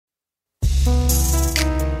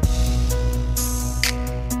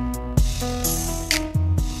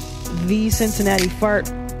the Cincinnati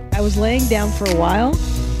fart. I was laying down for a while,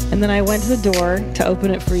 and then I went to the door to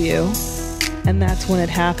open it for you, and that's when it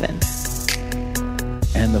happened.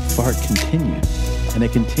 And the fart continued. And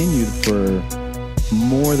it continued for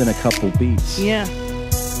more than a couple beats. Yeah.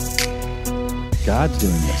 God's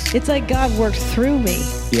doing this. It's like God worked through me.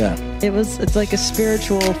 Yeah. It's like a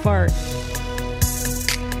spiritual fart.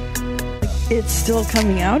 It's still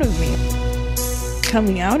coming out of me.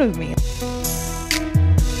 Coming out of me.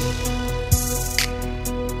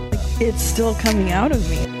 It's still coming out of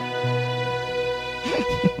me.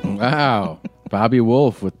 Wow. Bobby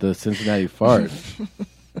Wolf with the Cincinnati fart.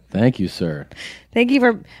 Thank you, sir. Thank you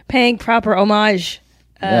for paying proper homage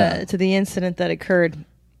to the incident that occurred.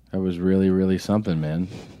 That was really, really something, man.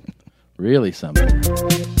 Really something.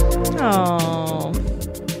 Oh,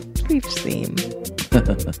 Briefs theme.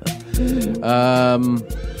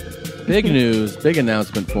 Big news, big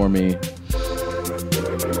announcement for me.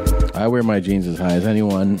 I wear my jeans as high as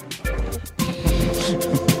anyone.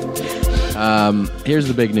 Here's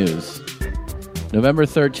the big news. November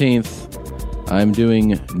 13th, I'm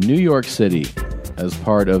doing New York City as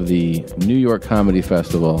part of the New York Comedy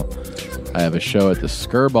Festival. I have a show at the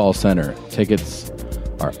Skirball Center. Tickets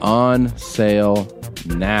are on sale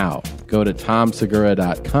now. Go to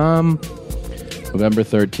tomsegura.com. November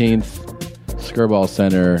 13th, Skirball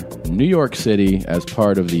Center, New York City, as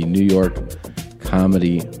part of the New York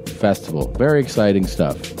Comedy Festival. Very exciting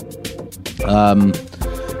stuff.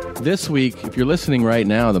 This week, if you're listening right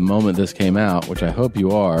now, the moment this came out, which I hope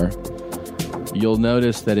you are, you'll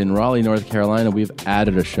notice that in Raleigh, North Carolina, we've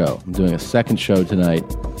added a show. I'm doing a second show tonight.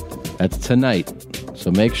 That's tonight.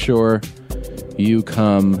 So make sure you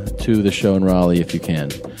come to the show in Raleigh if you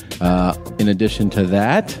can. In addition to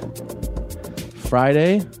that,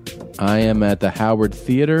 Friday, I am at the Howard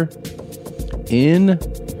Theater in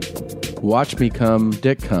Watch Me Come,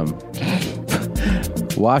 Dick Come.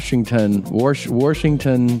 Washington,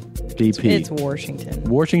 DP. It's Washington.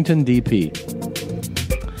 Washington,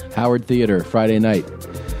 DP. Howard Theater, Friday night.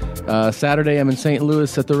 Saturday, I'm in St.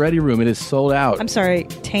 Louis at the Ready Room. It is sold out. I'm sorry,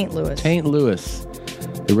 Taint Louis. Taint Louis.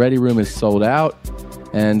 The Ready Room is sold out.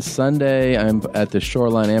 And Sunday, I'm at the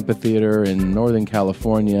Shoreline Amphitheater in Northern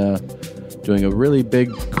California doing a really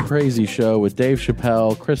big, crazy show with Dave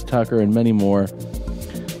Chappelle, Chris Tucker, and many more.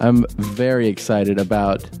 I'm very excited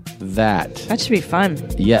about that. That should be fun.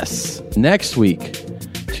 Yes. Next week,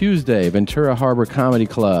 Tuesday, Ventura Harbor Comedy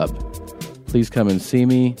Club. Please come and see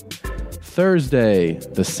me. Thursday,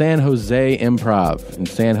 the San Jose Improv in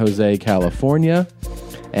San Jose, California.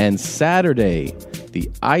 And Saturday, the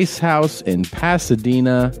Ice House in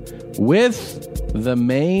Pasadena with the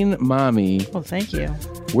main mommy. Well, thank you.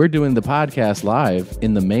 We're doing the podcast live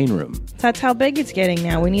in the main room. That's how big it's getting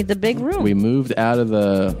now. We need the big room. We moved out of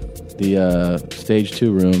the stage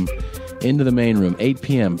 2 room into the main room. 8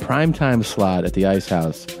 p.m. primetime slot at the Ice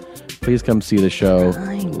House. Please come see the show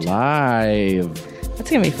live. That's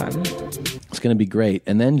going to be fun. It's going to be great.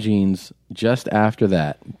 And then, Jeans, just after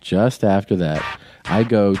that, I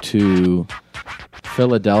go to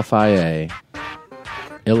Philadelphia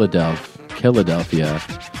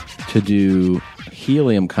to do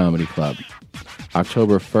Helium Comedy Club,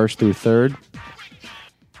 October 1st through 3rd.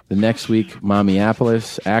 The next week,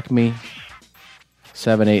 Mommyapolis, Acme,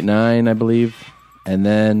 7, 8, 9, I believe. And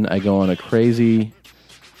then I go on a crazy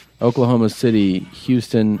Oklahoma City,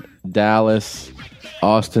 Houston, Dallas,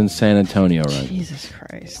 Austin, San Antonio run. Jesus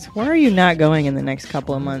Christ. Where are you not going in the next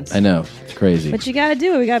couple of months? I know. It's crazy. But you got to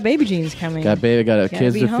do it. We got baby jeans coming. Got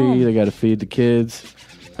kids to feed. I got to feed the kids.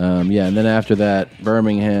 And then after that,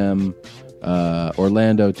 Birmingham,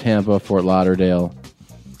 Orlando, Tampa, Fort Lauderdale.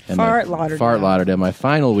 And Fort Lauderdale. My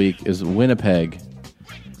final week is Winnipeg,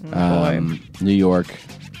 New York,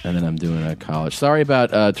 and then I'm doing a college. Sorry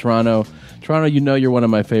about Toronto. Toronto, you're one of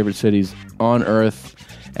my favorite cities on earth,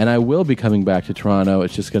 and I will be coming back to Toronto.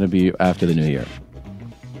 It's just going to be after the new year.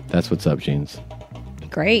 That's what's up, Jeans.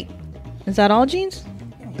 Great. Is that all, Jeans?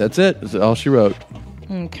 That's it. That's all she wrote.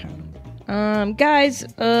 Okay. Guys,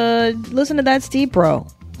 listen to That's Deep, Bro.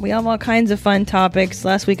 We have all kinds of fun topics.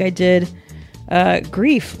 Last week I did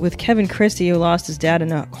grief with Kevin Christie, who lost his dad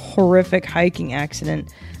in a horrific hiking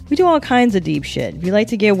accident. We do all kinds of deep shit. If you like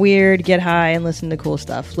to get weird, get high, and listen to cool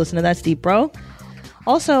stuff, listen to That's Deep, Bro.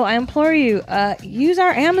 Also, I implore you, use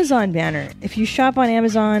our Amazon banner. If you shop on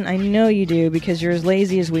Amazon, I know you do because you're as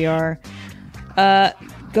lazy as we are.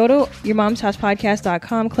 Go to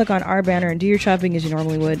yourmomshousepodcast.com, click on our banner, and do your shopping as you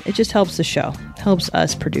normally would. It just helps the show. Helps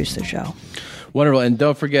us produce the show. Wonderful. And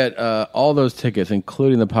don't forget, all those tickets,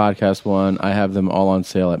 including the podcast one, I have them all on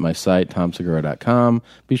sale at my site, tomsegura.com.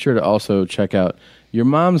 Be sure to also check out your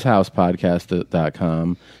mom's house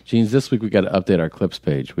podcast.com. Jeans, this week we got to update our clips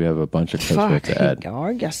page. We have a bunch of clips we have to add.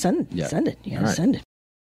 Send it. You gotta send it.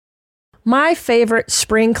 My favorite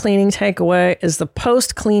spring cleaning takeaway is the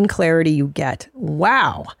post-clean clarity you get.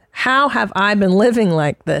 Wow. How have I been living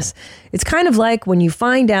like this? It's kind of like when you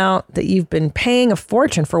find out that you've been paying a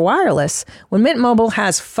fortune for wireless when Mint Mobile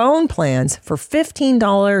has phone plans for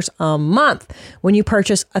 $15 a month when you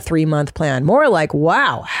purchase a 3-month plan. More like,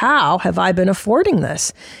 wow, how have I been affording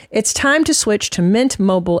this? It's time to switch to Mint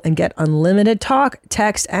Mobile and get unlimited talk,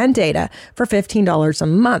 text, and data for $15 a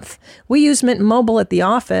month. We use Mint Mobile at the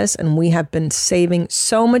office, and we have been saving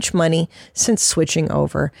so much money since switching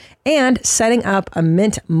over. And setting up a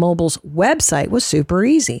Mint Mobile's website was super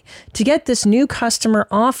easy. To get this new customer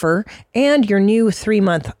offer and your new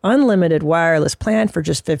 3-month unlimited wireless plan for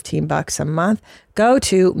just $15 a month, go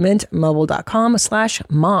to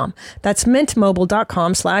mintmobile.com/mom. That's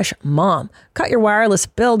mintmobile.com/mom. Cut your wireless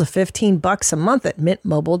bill to $15 a month at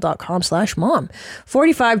mintmobile.com/mom.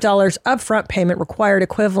 $45 upfront payment required,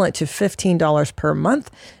 equivalent to $15 per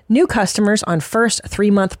month. New customers on first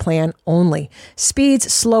 3-month plan only.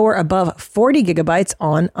 Speeds slower above 40 gigabytes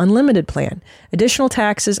on unlimited plan. Additional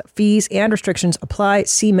taxes, fees, and restrictions apply.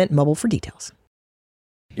 See Mint Mobile for details.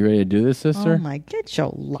 You ready to do this, sister? Oh my, get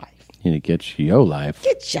your life. You need to get your life.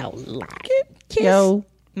 Get your life. Kiss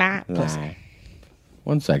my pussy.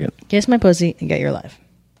 1 second. Kiss my pussy and get your life.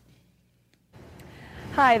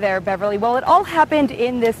 Hi there, Beverly. Well, it all happened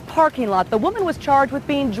in this parking lot. The woman was charged with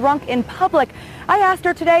being drunk in public. I asked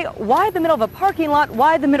her today, why the middle of a parking lot?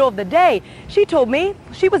 Why the middle of the day? She told me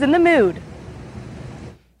she was in the mood.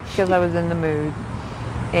 Because I was in the mood.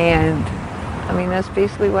 And, I mean, that's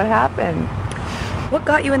basically what happened. What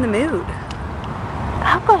got you in the mood?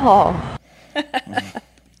 Alcohol. This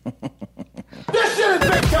shit is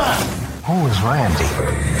big time! Who is Randy?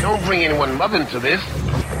 Don't bring anyone mother into this.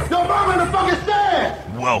 Your mom in the fucking stand!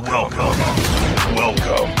 Welcome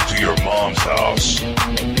to your mom's house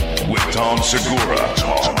with Tom Segura,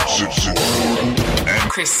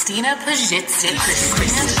 and Christina Pazsitzky.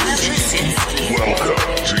 Welcome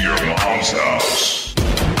to your mom's house.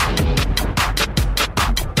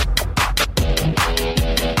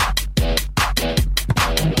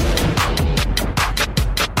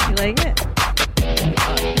 You like it?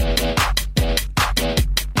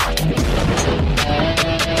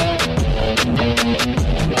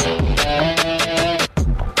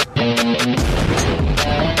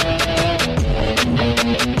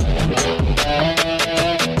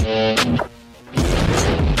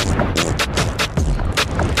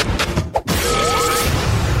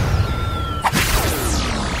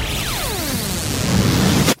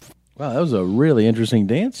 Wow, that was a really interesting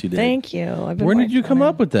dance you did. Thank you. When did you come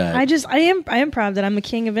up with that? I improv that. I'm the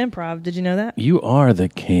king of improv. Did you know that? You are the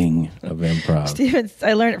king of improv. Steven,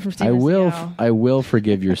 I learned it from Steven. I will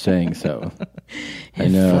forgive your saying so. I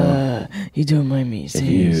know. You don't mind me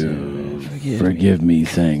saying so. Forgive me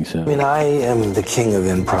saying so. I mean, I am the king of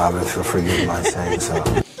improv, if you'll forgive my saying so.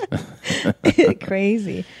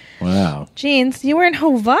 Crazy. Wow. Jeans, you were in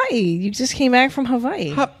Hawaii. You just came back from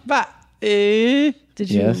Hawaii. Did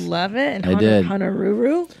you love it? I did.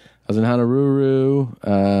 Honolulu? I was in Honolulu.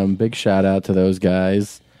 Big shout out to those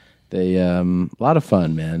guys. They a lot of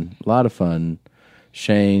fun, man. A lot of fun.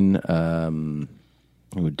 Shane,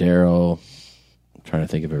 Daryl. I'm trying to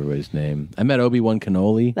think of everybody's name. I met Obi-Wan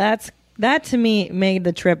Kenobi. That to me made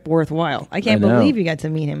the trip worthwhile. I can't believe you got to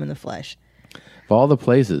meet him in the flesh. Of all the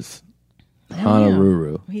places,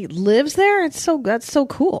 Honolulu. He lives there? That's so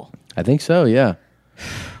cool. I think so, yeah.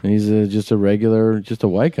 He's just a white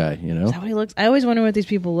guy, you know? Is that what he looks? I always wonder what these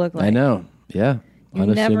people look like. I know, yeah. You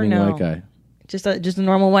never know. White guy. Just a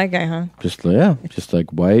normal white guy, huh? Just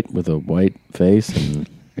like white with a white face and,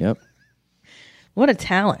 yep. What a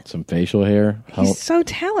talent. Some facial hair. He's so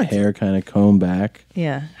talented. Hair kind of combed back.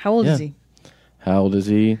 Yeah. How old is he? How old is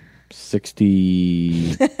he?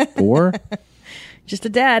 64? Just a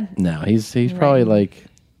dad. No, he's probably like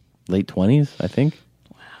late 20s, I think.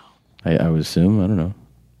 I would assume. I don't know.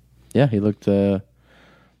 Yeah, he looked just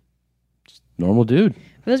normal dude.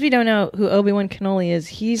 For those of you who don't know who Obi-Wan Kenobi is,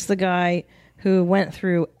 he's the guy who went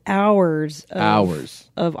through hours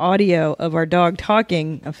of audio of our dog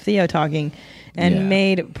talking, of Theo talking, and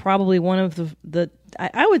made probably one of the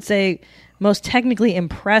I would say most technically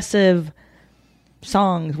impressive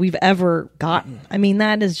songs we've ever gotten. I mean,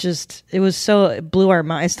 that is just, it blew our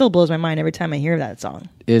mind. It still blows my mind every time I hear that song.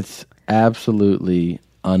 It's absolutely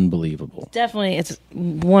unbelievable. Definitely, it's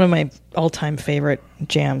one of my all-time favorite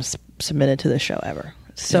jams, submitted to the show ever.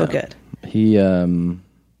 It's so good. He, let me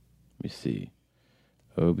see.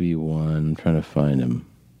 Obi-Wan, I'm trying to find him.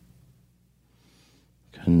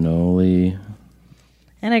 Cannoli.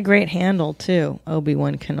 And a great handle, too.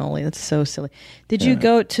 Obi-Wan Cannoli. That's so silly. Did you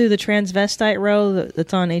go to the transvestite row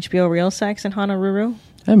that's on HBO Real Sex in Honolulu?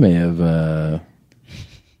 I may have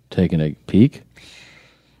taken a peek.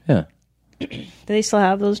 Yeah. Do they still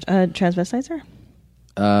have those transvestites there?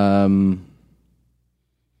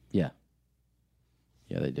 Yeah.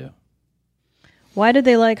 Yeah, they do. Why did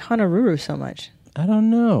they like Honolulu so much? I don't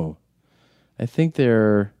know. I think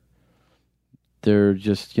they're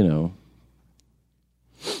just,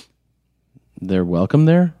 they're welcome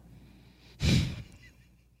there.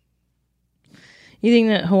 You think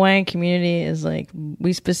that Hawaiian community is like,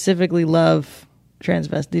 we specifically love the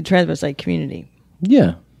transvestite community?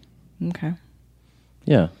 Yeah. Okay.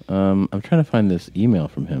 Yeah. I'm trying to find this email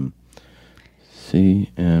from him.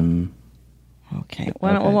 CM. Okay.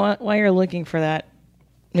 While you're looking for that,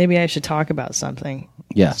 maybe I should talk about something.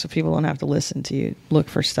 Yeah. So people don't have to listen to you look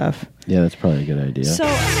for stuff. Yeah, that's probably a good idea. So,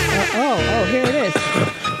 here it is.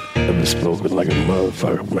 I've been smoking like a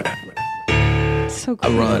motherfucker, man. So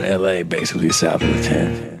cool. I run LA basically south of the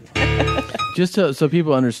 10. Just so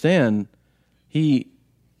people understand, he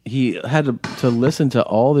had to listen to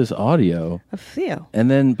all this audio, I feel,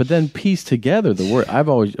 but then piece together the word.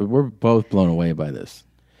 We're both blown away by this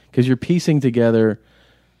because you're piecing together.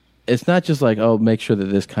 It's not just like, make sure that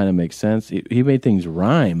this kind of makes sense. He made things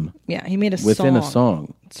rime. Yeah, he made within a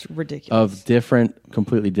song. It's ridiculous. Of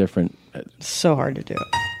completely different. So hard to do.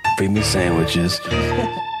 Feed me sandwiches,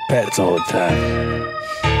 pets all the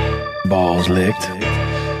time, balls licked,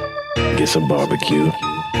 get some barbecue.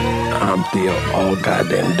 I'm Theo all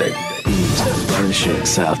goddamn day. Running shit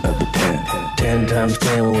south of the 10. 10 times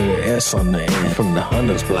 10 with an S on the end. From the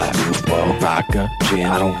Hunters block. Well, vodka, gin.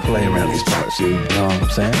 I don't play around these parts, you know what I'm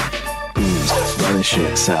saying? Running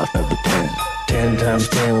shit south of the 10. 10 times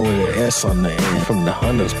 10 with an S on the end. From the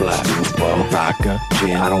Hunters block. Well, vodka,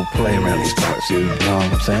 gin. I don't play around these parts, you know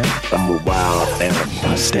what I'm saying? I'm a wild animal.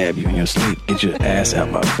 I stab you in your sleep. Get your ass out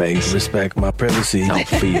my face. Respect my privacy. Don't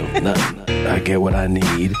feel nothing. I get what I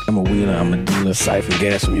need. I'm a wheeler, I'm a dealer. Siphon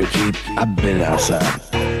gas from your Jeep. I've been outside.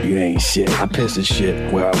 You ain't shit. I piss the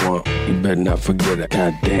shit where I want. You better not forget it.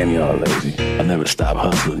 God damn, y'all lazy. I never stop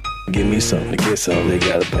hustling. Give me something to get something. They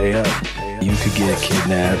gotta pay up. You could get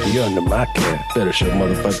kidnapped. You're under my care. Better show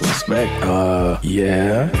motherfucking respect.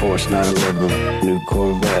 Yeah. Porsche 911. New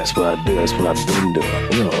Corvette. That's what I do. That's what I've been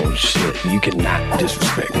doing. Oh, shit. You cannot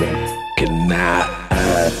disrespect me. Cannot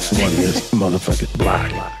run this motherfucking block.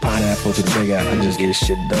 Pineapple to the big eye. I just get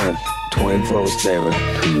shit done. 24/7.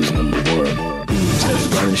 Who's number one? Who's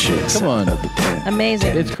running shit? Come on.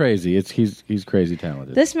 Amazing. It's crazy. He's crazy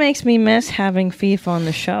talented. This makes me miss having Fief on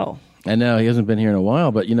the show. I know he hasn't been here in a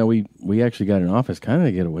while, but we actually got an office kind of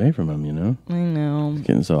to get away from him. I know. It's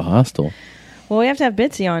getting so hostile. Well, we have to have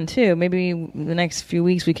Bitsy on too. Maybe the next few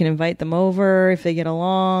weeks we can invite them over if they get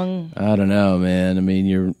along. I don't know, man. I mean,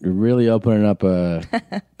 you're really opening up a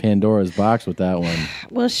Pandora's box with that one.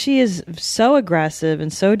 Well, she is so aggressive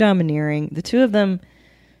and so domineering. The two of them,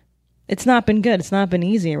 it's not been good. It's not been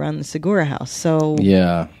easy around the Segura house. So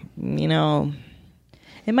yeah,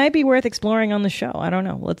 it might be worth exploring on the show. I don't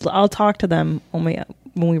know. I'll talk to them when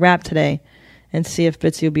we wrap today and see if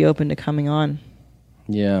Bitsy will be open to coming on.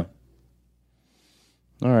 Yeah.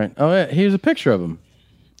 All right. Oh, yeah. Here's a picture of him.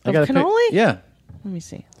 Of Cannoli? Yeah. Let me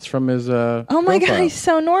see. It's from his oh my profile. God, he's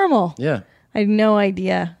so normal. Yeah. I had no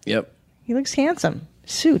idea. Yep. He looks handsome.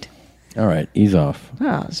 Suit. All right. Ease off.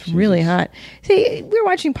 Oh, it's really hot. See, we were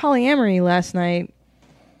watching polyamory last night.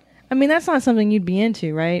 I mean, that's not something you'd be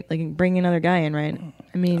into, right? Like bring another guy in, right?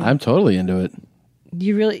 I mean, I'm totally into it.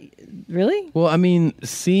 You really? Well, I mean,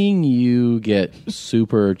 seeing you get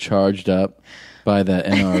super charged up by the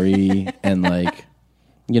NRE and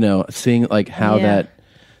seeing like how that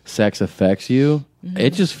sex affects you, it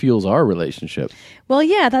just fuels our relationship. Well,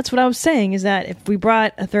 yeah, that's what I was saying, is that if we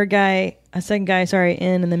brought a second guy,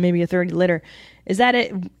 in, and then maybe a third later, is that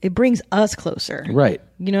it brings us closer. Right.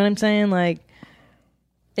 You know what I'm saying? Like,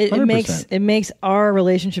 it makes our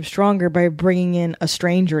relationship stronger by bringing in a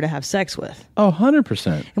stranger to have sex with. Oh,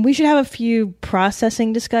 100%. And we should have a few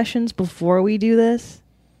processing discussions before we do this.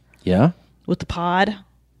 Yeah. With the pod.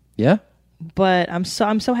 Yeah. But I'm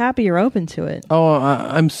so happy you're open to it. Oh,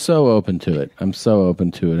 I'm so open to it. I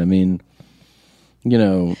mean,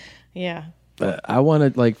 Yeah. I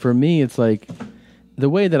want to, for me, it's like the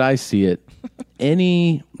way that I see it,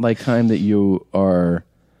 any time that you are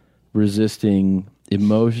resisting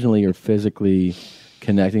emotionally or physically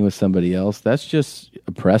connecting with somebody else, that's just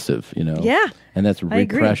oppressive, Yeah. And that's I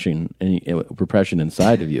agree. repression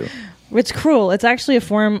inside of you. It's cruel. It's actually a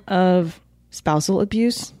form of spousal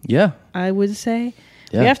abuse. Yeah. I would say.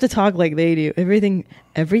 Yeah. We have to talk like they do.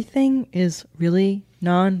 Everything is really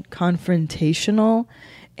non-confrontational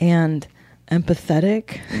and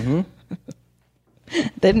empathetic.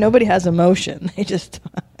 That nobody has emotion. They just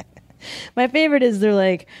My favorite is they're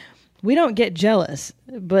like, we don't get jealous,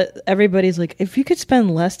 but everybody's like, if you could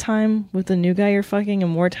spend less time with the new guy you're fucking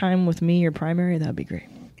and more time with me, your primary, that'd be great.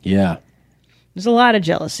 Yeah. There's a lot of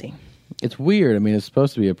jealousy. It's weird. I mean, it's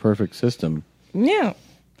supposed to be a perfect system. Yeah.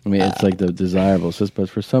 I mean, it's like the desirable system, but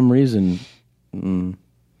for some reason,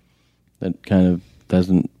 that kind of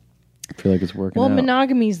doesn't feel like it's working out. Well,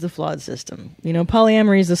 monogamy is the flawed system.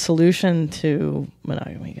 Polyamory is the solution to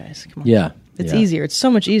monogamy, guys. Come on. Yeah. It's easier. It's so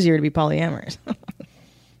much easier to be polyamorous.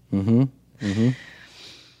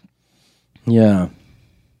 Yeah.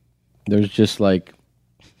 There's just like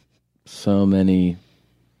so many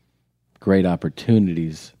great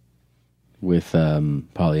opportunities with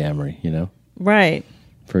polyamory, Right.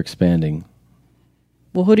 for expanding.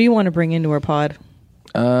 Well, who do you want to bring into our pod?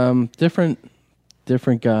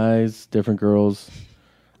 Different guys, different girls.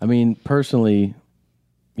 I mean, personally,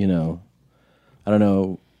 I don't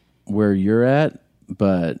know where you're at,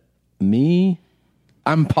 but me,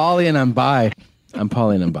 I'm poly and I'm bi.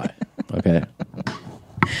 Okay.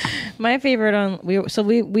 My favorite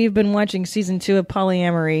we've been watching season 2 of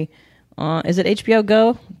Polyamory. Is it HBO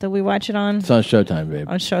Go that we watch it on? It's on Showtime, babe.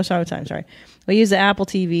 On Showtime, sorry. We use the Apple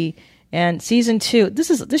TV, and season 2.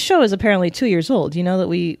 This show is apparently 2 years old. You know that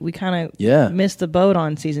we kind of missed the boat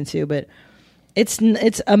on season 2, but it's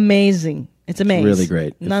amazing. It's amazing. Really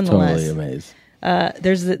great. Nonetheless, It's totally amazing.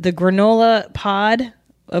 There's the granola pod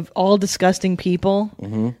of all disgusting people.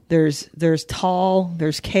 There's Tall.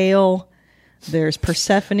 There's Kale. There's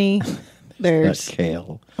Persephone. There's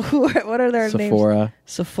Kale. What are their names?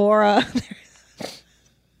 Sephora.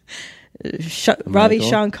 Ravi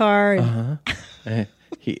Shankar.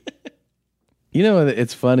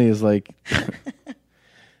 It's funny is like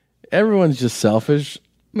everyone's just selfish.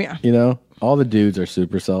 Yeah. All the dudes are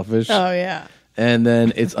super selfish. Oh yeah. And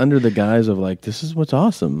then it's under the guise of like, this is what's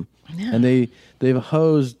awesome. Yeah. And they've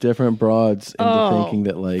hosed different broads into thinking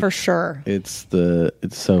that like, for sure, it's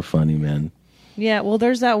so funny, man. Yeah. Well,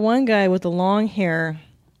 there's that one guy with the long hair.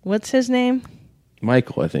 What's his name?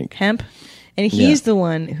 Michael, I think. Hemp. And he's the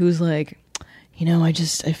one who's like,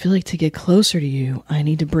 I feel like to get closer to you, I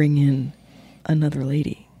need to bring in another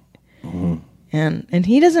lady. And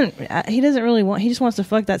he doesn't really want, he just wants to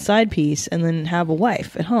fuck that side piece and then have a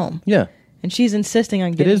wife at home. Yeah. And she's insisting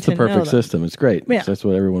on getting It is the perfect system. It's great. Yeah. That's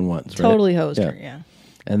what everyone wants, right? Totally hosed her, yeah.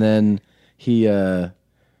 And then he, not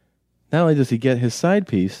only does he get his side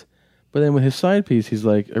piece, but then with his side piece, he's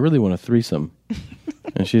like, I really want a threesome.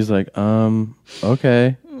 And she's like,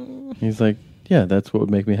 okay. He's like, yeah, that's what would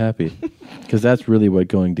make me happy. Because that's really what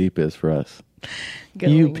going deep is for us.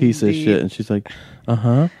 You piece of shit. And she's like,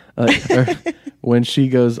 or when she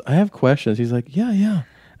goes, I have questions. He's like, yeah,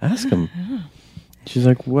 ask him. She's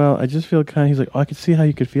like, well, I just feel kind of, he's like, I could see how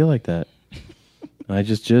you could feel like that. And I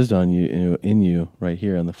just jizzed on you, in you, right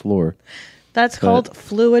here on the floor. That's called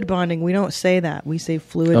fluid bonding. We don't say that. We say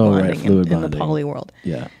fluid bonding in the poly world.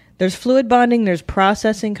 Yeah. There's fluid bonding, there's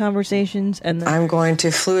processing conversations, and then I'm going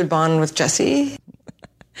to fluid bond with Jesse.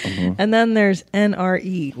 And then there's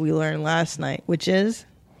NRE, we learned last night, which is?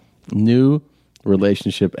 New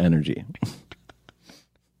relationship energy.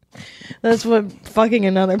 That's what fucking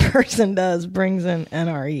another person does, brings in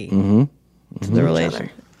NRE to the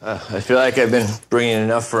relationship. I feel like I've been bringing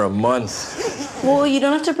enough for a month. Well, you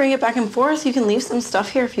don't have to bring it back and forth. You can leave some stuff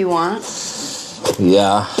here if you want.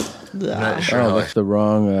 Yeah. I'm not sure. Oh, that's the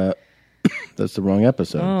wrong. That's the wrong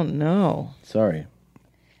episode. Oh no! Sorry.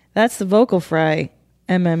 That's the Vocal Fry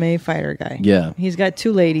MMA fighter guy. Yeah. He's got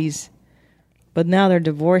 2 ladies, but now they're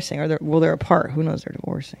divorcing, or they're apart. Who knows? They're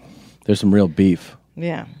divorcing. There's some real beef.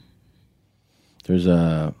 Yeah. There's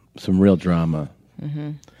some real drama.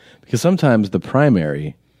 Because sometimes the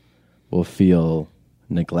primary will feel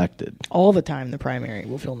neglected. All the time, the primary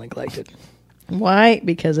will feel neglected. Why?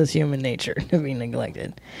 Because it's human nature to be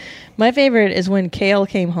neglected. My favorite is when Kale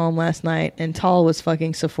came home last night and Tall was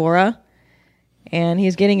fucking Sephora, and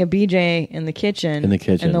he's getting a BJ in the kitchen.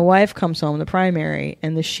 And the wife comes home, the primary,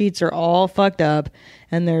 and the sheets are all fucked up,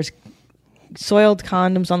 and there's soiled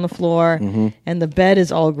condoms on the floor, and the bed is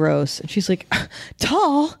all gross. And she's like,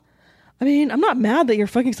 Tall, I mean, I'm not mad that you're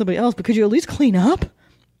fucking somebody else, but could you at least clean up?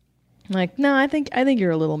 I'm like, no, I think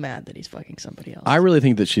you're a little mad that he's fucking somebody else. I really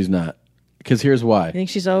think that she's not Because here's why. You think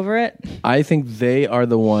she's over it? I think they are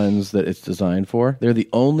the ones that it's designed for. They're the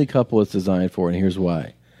only couple it's designed for, and here's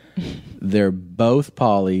why. They're both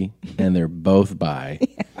poly, and they're both bi.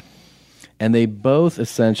 Yeah. And they both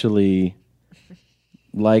essentially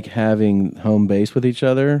like having home base with each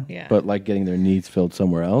other, but like getting their needs filled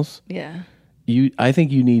somewhere else. Yeah. I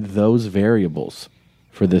think you need those variables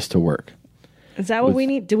for this to work. Is that what we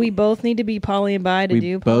need? Do we both need to be poly and bi to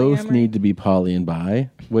do polyamory? We both need to be poly and bi,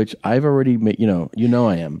 which I've already made, you know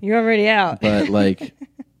I am. You're already out. But like,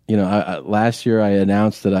 last year I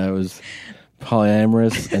announced that I was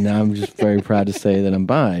polyamorous, and now I'm just very proud to say that I'm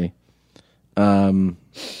bi.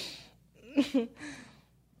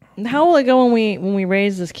 How will it go when we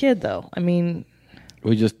raise this kid, though? I mean,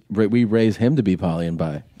 we raise him to be poly and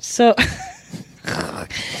bi. So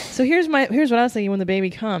here's what I was thinking when the baby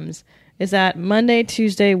comes is that Monday,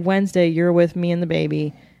 Tuesday, Wednesday you're with me and the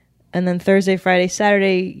baby, and then Thursday, Friday,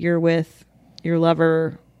 Saturday you're with your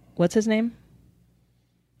lover. What's his name?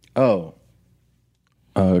 Oh,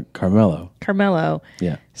 Carmelo. Carmelo.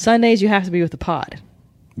 Yeah. Sundays you have to be with the pod.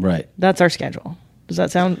 Right. That's our schedule. Does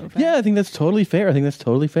that sound fair? Yeah, I think that's totally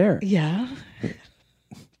fair. Yeah.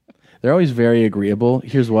 They're always very agreeable.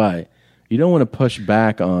 Here's why. You don't want to push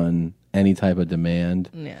back on any type of demand.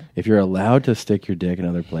 Yeah. If you're allowed to stick your dick in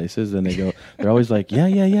other places, then they're always like,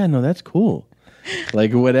 yeah, no, that's cool.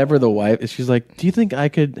 Like whatever the wife, she's like, do you think I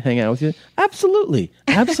could hang out with you? Absolutely.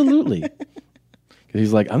 Because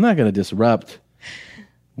he's like, I'm not going to disrupt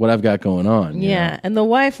what I've got going on. Yeah, and the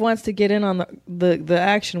wife wants to get in on the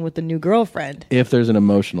action with the new girlfriend. If there's an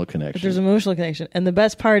emotional connection. And the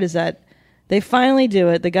best part is that they finally do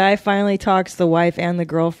it. The guy finally talks the wife and the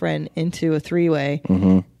girlfriend into a three-way.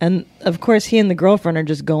 Mm-hmm. And, of course, he and the girlfriend are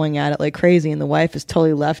just going at it like crazy, and the wife is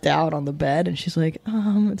totally left out on the bed, and she's like,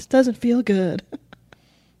 it doesn't feel good.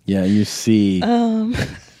 Yeah, you see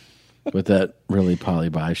with that really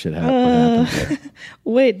poly-bi shit what happens.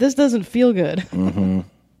 Wait, this doesn't feel good. Mm-hmm.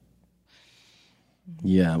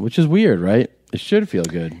 Yeah, which is weird, right? It should feel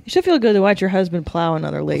good. It should feel good to watch your husband plow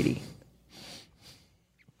another lady.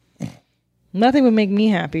 Nothing would make me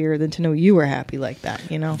happier than to know you were happy like that,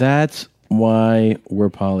 That's why we're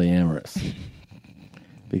polyamorous.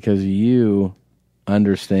 Because you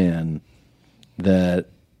understand that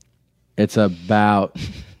it's about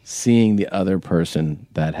seeing the other person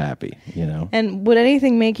that happy, And would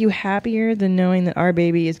anything make you happier than knowing that our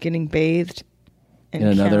baby is getting bathed in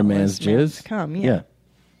another man's jizz? Come, yeah.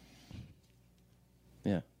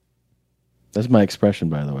 That's my expression,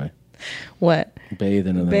 by the way. What? Bathe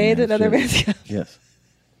in another man's jizz. Yes.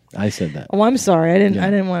 I said that. Oh, I'm sorry. I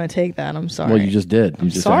didn't want to take that. I'm sorry. Well, you just did. You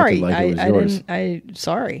just sorry. acted like it was yours.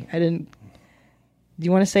 Sorry. I didn't. Do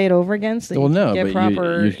you want to say it over again? So no, get but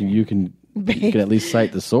proper you can at least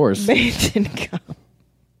cite the source. Bathed in cum.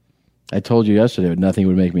 I told you yesterday nothing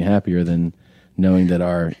would make me happier than knowing that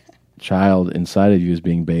our child inside of you is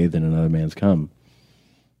being bathed in another man's cum.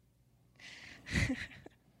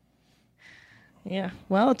 Yeah.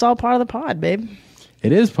 Well, it's all part of the pod, babe.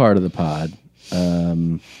 It is part of the pod.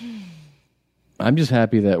 I'm just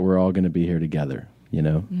happy that we're all going to be here together,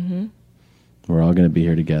 Mm-hmm. We're all going to be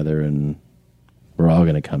here together, and we're all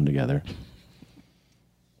going to come together.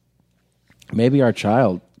 Maybe our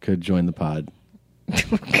child could join the pod.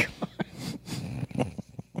 Oh, God.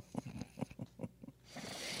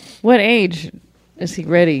 What age is he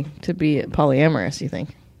ready to be polyamorous, you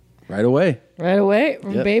think? Right away. Right away?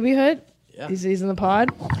 From Yep. babyhood? Yeah. He's in the pod?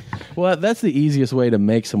 Well, that's the easiest way to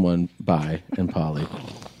make someone bi and poly,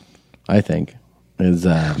 I think, is,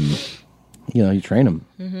 you train them.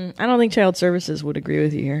 Mm-hmm. I don't think Child Services would agree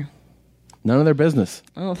with you here. None of their business.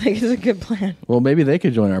 I don't think it's a good plan. Well, maybe they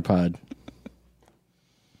could join our pod.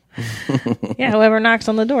 Yeah, whoever knocks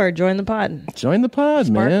on the door, join the pod. Join the pod,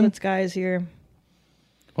 man. Sparklets guy is here.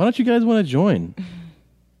 Why don't you guys want to join?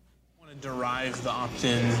 Derive the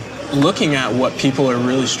opt-in looking at what people are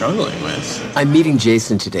really struggling with. I'm meeting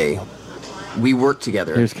Jason today. We work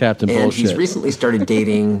together. Here's Captain and Bullshit. He's recently started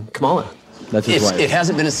dating Kamala. That's his wife. It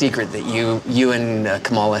hasn't been a secret that you and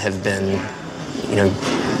Kamala have been,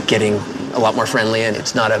 getting a lot more friendly, and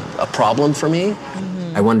it's not a problem for me.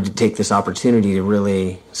 Mm-hmm. I wanted to take this opportunity to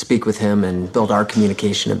really speak with him and build our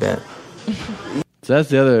communication a bit. So that's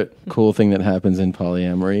the other cool thing that happens in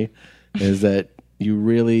polyamory is that you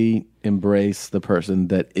really embrace the person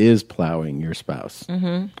that is plowing your spouse,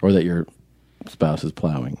 mm-hmm. or that your spouse is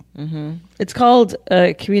plowing. Mm-hmm. It's called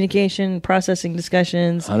communication, processing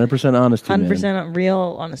discussions. 100% honesty, 100%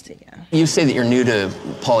 real honesty, yeah. You say that you're new to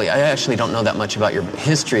poly. I actually don't know that much about your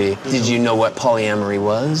history. Did you know what polyamory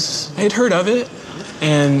was? I had heard of it.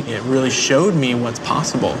 And it really showed me what's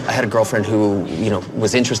possible. I had a girlfriend who,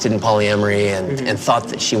 was interested in polyamory and thought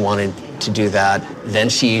that she wanted to do that. Then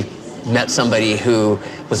she met somebody who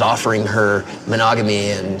was offering her monogamy,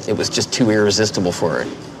 and it was just too irresistible for her.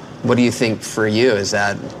 What do you think for you? Is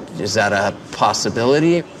that a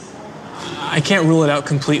possibility? I can't rule it out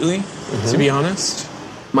completely, to be honest.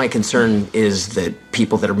 My concern is that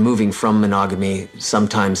people that are moving from monogamy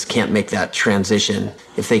sometimes can't make that transition.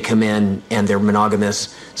 If they come in and they're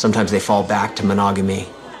monogamous, sometimes they fall back to monogamy.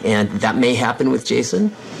 And that may happen with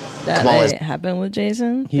Jason. That may happen with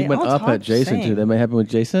Jason. He went up at Jason, too. That may happen with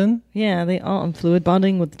Jason? Yeah, they all... I'm fluid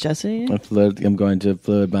bonding with Jesse. I'm going to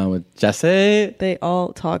fluid bond with Jesse. They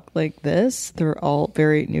all talk like this. They're all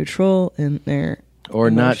very neutral in their Or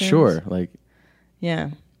emotions. not sure. Like,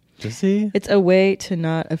 yeah. Jesse? It's a way to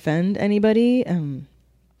not offend anybody.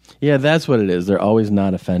 Yeah, that's what it is. They're always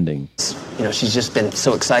not offending. She's just been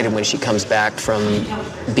so excited when she comes back from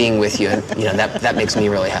being with you, and that makes me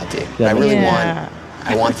really happy. I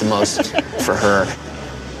want the most for her.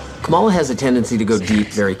 Kamala has a tendency to go deep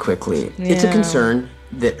very quickly. Yeah. It's a concern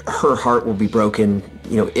that her heart will be broken,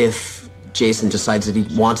 if Jason decides that he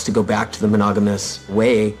wants to go back to the monogamous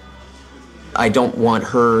way. I don't want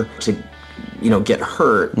her to, get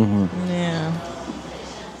hurt. Yeah.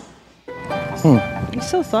 He's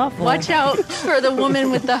so thoughtful. Watch out for the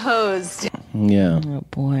woman with the hose. Yeah. Oh,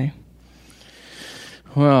 boy.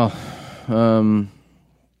 Well,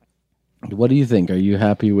 what do you think? Are you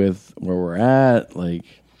happy with where we're at? Like,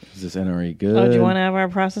 is this NRA good? Oh, do you want to have our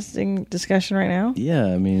processing discussion right now? Yeah,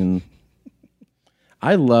 I mean,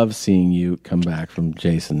 I love seeing you come back from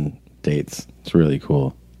Jason dates. It's really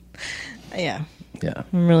cool. Yeah. Yeah.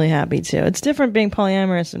 I'm really happy too. It's different being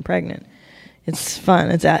polyamorous and pregnant. It's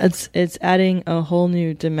fun. It's adding a whole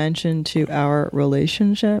new dimension to our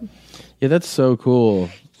relationship. Yeah, that's so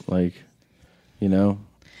cool. Like, Well,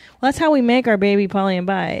 that's how we make our baby poly and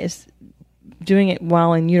bi, is doing it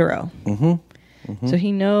while in utero. So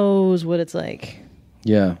he knows what it's like.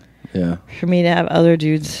 Yeah, yeah. For me to have other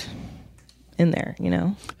dudes in there,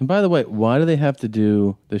 And by the way, why do they have to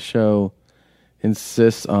do the show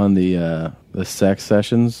insists on the sex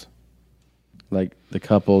sessions? Like, the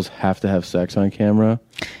couples have to have sex on camera?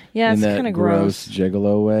 Yeah, it's kind of of gross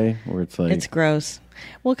gigolo way, where it's like... It's gross.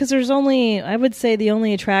 Well, because I would say the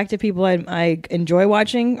only attractive people I enjoy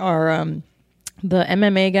watching are the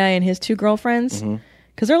MMA guy and his two girlfriends.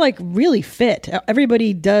 Because they're, like, really fit.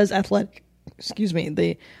 Everybody does athletic... Excuse me.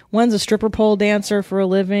 The one's a stripper pole dancer for a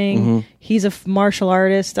living. He's a martial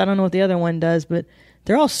artist. I don't know what the other one does, but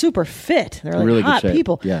they're all super fit. They're like really hot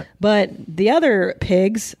people. Yeah. But the other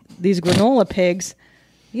pigs, these granola pigs,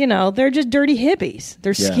 they're just dirty hippies.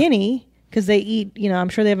 They're skinny because they eat, I'm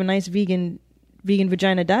sure they have a nice vegan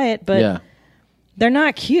vagina diet, but they're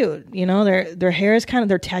not cute. Their hair is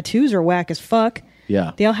their tattoos are whack as fuck.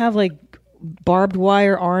 Yeah. They all have like barbed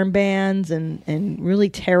wire armbands and really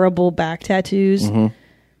terrible back tattoos.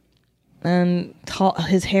 And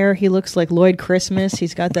his hair, he looks like Lloyd Christmas.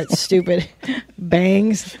 He's got that stupid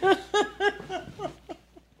bangs.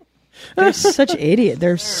 They're such idiots.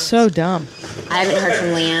 They're so dumb. I haven't heard from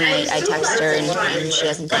Leanne. I texted her and she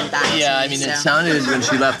hasn't come back. Yeah, I mean, it sounded when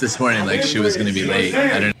she left this morning like she was going to be late.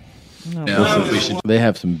 I don't know if we should. They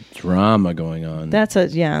have some drama going on. That's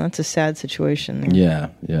a sad situation. Yeah.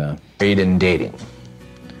 Married and dating.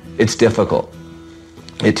 It's difficult.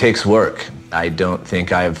 It takes work. I don't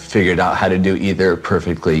think I've figured out how to do either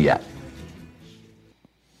perfectly yet.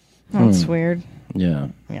 That's weird. Yeah.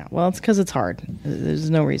 Yeah. Well, it's because it's hard. There's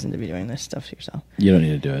no reason to be doing this stuff to yourself. You don't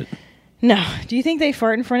need to do it. No. Do you think they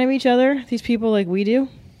fart in front of each other? These people like we do?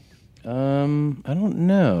 I don't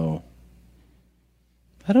know.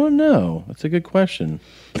 That's a good question.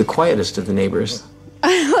 The quietest of the neighbors.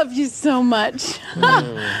 I love you so much.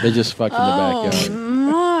 They just fucked in the backyard.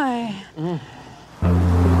 My.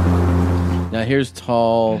 Now here's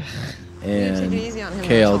Tall and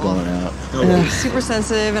Kale going out. He's super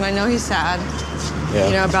sensitive, and I know he's sad,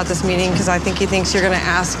 about this meeting, because I think he thinks you're going to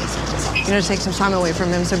ask, to take some time away from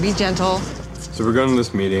him, so be gentle. So we're going to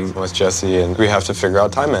this meeting with Jesse, and we have to figure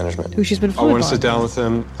out time management. Who she's been I want to sit down with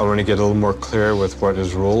him. I want to get a little more clear with what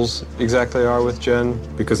his rules exactly are with Jen,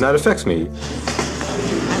 because that affects me.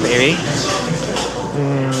 Hi, baby.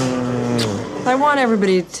 I want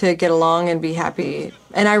everybody to get along and be happy,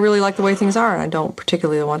 and I really like the way things are, and I don't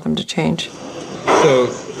particularly want them to change. So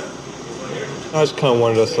I just kind of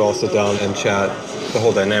wanted us to all sit down and chat. The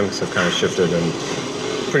whole dynamics have kind of shifted, and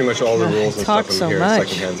pretty much all the rules and stuff I'm hearing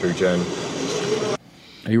secondhand through Jen.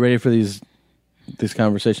 Are you ready for this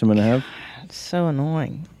conversation I'm going to have? It's so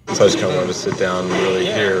annoying. So I just kind of wanted to sit down and really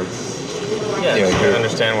hear Yeah, you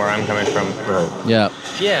understand where I'm coming from. Right. Yeah.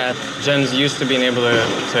 Yeah, Jen's used to being able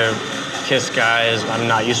to kiss guys. I'm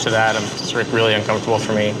not used to that. It's really uncomfortable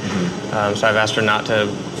for me. So I've asked her not to,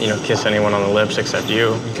 kiss anyone on the lips except you.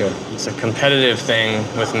 Okay. It's a competitive thing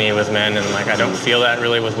with me with men, and I don't feel that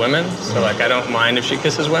really with women. So I don't mind if she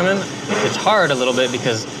kisses women. It's hard a little bit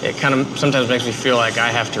because it kind of sometimes makes me feel like I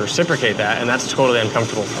have to reciprocate that, and that's totally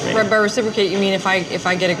uncomfortable for me. By reciprocate, you mean if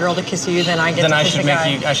I get a girl to kiss you, then I get to kiss a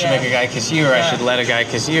guy? I should make a guy kiss you, or I should let a guy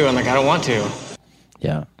kiss you. I'm I don't want to.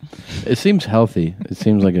 Yeah. It seems healthy. It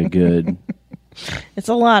seems like a good... It's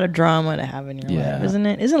a lot of drama to have in your life, isn't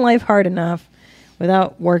it? Isn't life hard enough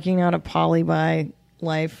without working out a poly-bi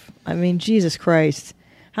life? I mean, Jesus Christ.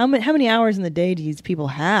 How many hours in the day do these people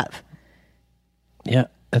have? Yeah,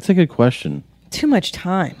 that's a good question. Too much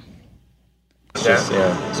time.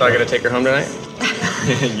 Yeah. So I got to take her home tonight?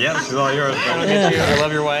 Yeah, she's all yours. I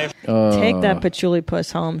love your wife. Take that patchouli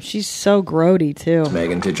puss home. She's so grody, too.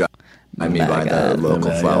 Megan to drive by the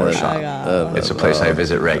local flower shop. It's a place I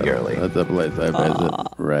visit regularly. That's a place I visit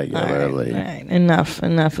regularly. All right.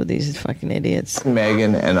 Enough of these fucking idiots.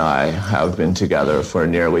 Megan and I have been together for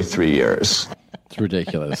nearly 3 years. It's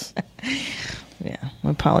ridiculous. Yeah,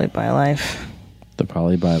 my poly-bi life. The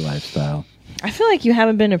poly-bi lifestyle. I feel like you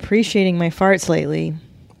haven't been appreciating my farts lately.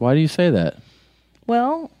 Why do you say that?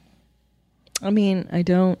 Well, I mean, I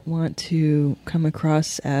don't want to come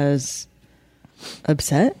across as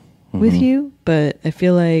upset with you, but I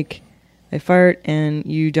feel like I fart and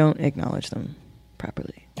you don't acknowledge them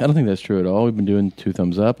properly. I don't think that's true at all. We've been doing 2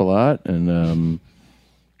 thumbs up a lot, and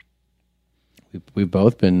we've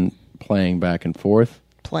both been playing back and forth.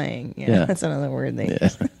 Playing, yeah. That's another word they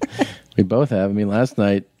use. We both have. I mean, last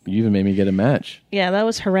night you even made me get a match. Yeah, that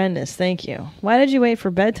was horrendous. Thank you. Why did you wait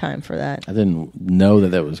for bedtime for that? I didn't know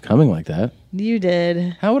that was coming like that. You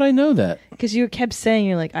did. How would I know that? Because you kept saying,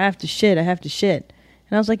 you're like, I have to shit.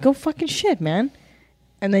 And I was like, go fucking shit, man.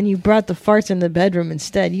 And then you brought the farts in the bedroom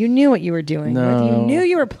instead. You knew what you were doing. No. You knew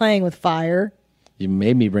you were playing with fire. You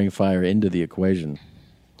made me bring fire into the equation.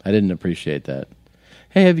 I didn't appreciate that.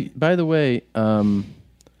 Hey, by the way,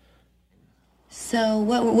 So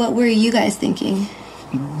what were you guys thinking?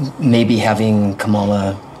 Maybe having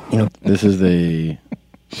Kamala, This is the...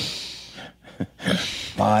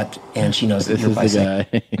 bot, and she knows that you're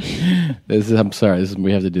bisexual. I'm sorry.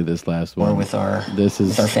 We have to do this last one. Or with our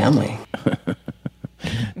family.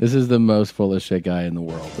 This is the most full of shit guy in the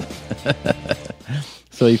world.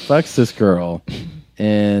 So he fucks this girl,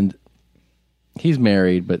 and he's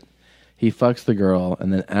married, but he fucks the girl,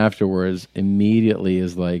 and then afterwards immediately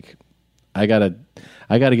is like, I gotta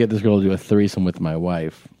get this girl to do a threesome with my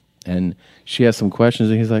wife. And she has some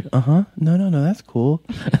questions, and he's like, no, that's cool.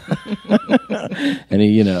 And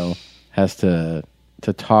he, has to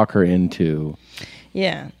talk her into...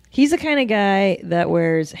 Yeah. He's the kind of guy that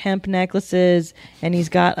wears hemp necklaces, and he's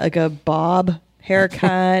got like a bob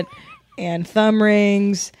haircut and thumb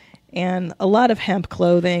rings and a lot of hemp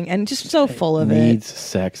clothing, and just so full of Needs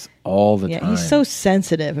sex all the time. Yeah, he's so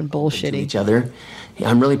sensitive and bullshitty. Each other.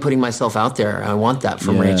 I'm really putting myself out there. I want that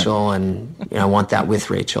from Rachel, and I want that with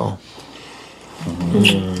Rachel.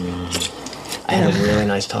 I had a really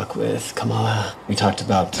nice talk with Kamala. We talked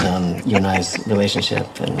about you and I's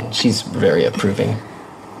relationship, and she's very approving.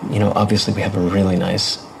 Obviously we have a really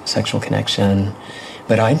nice sexual connection,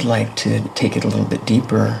 but I'd like to take it a little bit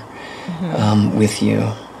deeper with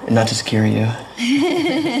you, and not to scare you.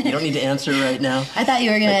 You don't need to answer right now. I thought you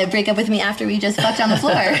were going to break up with me after we just fucked on the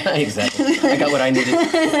floor. Exactly. I got what I needed.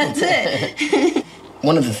 That's it.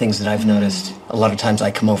 One of the things that I've noticed, a lot of times I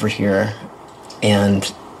come over here,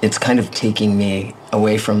 and it's kind of taking me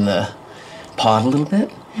away from the pod a little bit.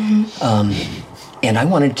 And I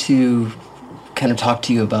wanted to kind of talk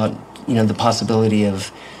to you about, the possibility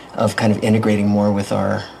of kind of integrating more with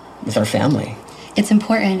our family. It's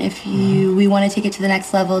important if we want to take it to the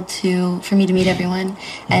next level for me to meet everyone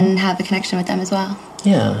and have a connection with them as well.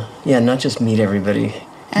 Yeah, not just meet everybody,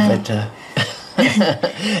 but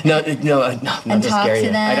no, and talk to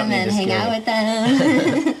them and hang out with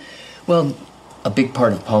them. Well, a big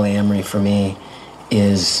part of polyamory for me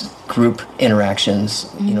is group interactions.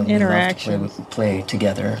 Interactions. We love to play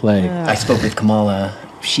together. Yeah. I spoke with Kamala.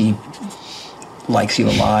 She likes you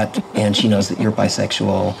a lot, and she knows that you're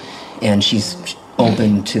bisexual, and she's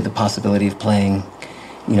open to the possibility of playing,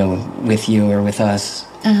 with you or with us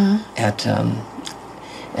at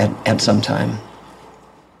some time.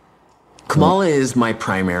 Kamala is my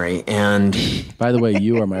primary, and... By the way,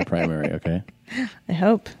 you are my primary, okay? I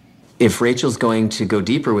hope. If Rachel's going to go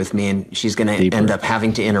deeper with me, and she's going to end up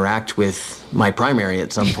having to interact with my primary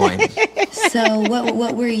at some point. So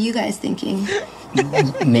what were you guys thinking?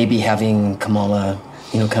 Maybe having Kamala,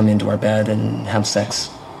 come into our bed and have sex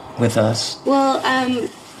with us. Well,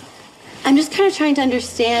 I'm just kind of trying to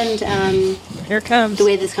understand here it comes the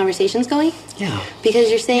way this conversation's going. Yeah. Because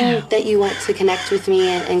you're saying that you want to connect with me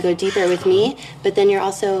and go deeper with me, but then you're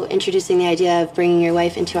also introducing the idea of bringing your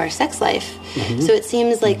wife into our sex life. Mm-hmm. So it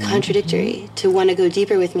seems like contradictory to want to go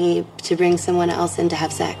deeper with me to bring someone else in to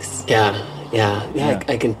have sex. Yeah.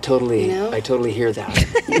 I can totally, I totally hear that.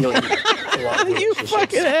 You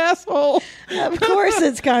fucking asshole. Of course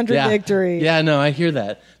it's contradictory. Yeah, no, I hear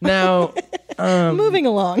that. Now, moving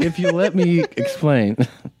along. If you let me explain.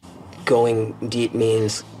 Going deep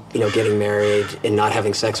means, getting married and not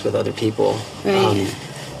having sex with other people. Right.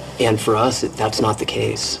 And for us, that's not the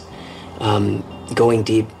case. Going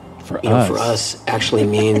deep for us actually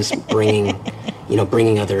means bringing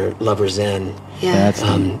other lovers in. Yeah.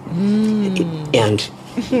 And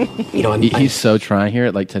he's so trying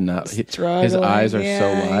here, like to not. His eyes are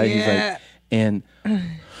so wide. Yeah. He's like, and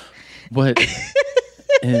what?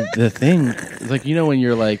 And the thing is, like, when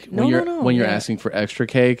you're like when you're asking for extra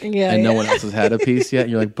cake and no one else has had a piece yet,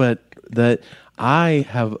 you're like, but that I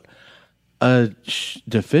have a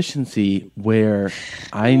deficiency where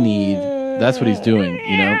I need. That's what he's doing.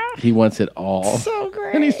 He wants it all. So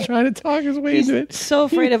great. And he's trying to talk his way into it. So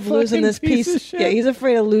afraid of losing this piece. Of shit. Yeah, he's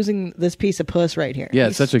afraid of losing this piece of puss right here. Yeah,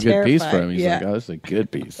 He's it's such a good piece for him. He's terrified. like, oh, this is a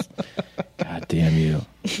good piece. God damn you.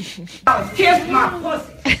 Kiss my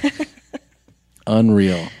pussy.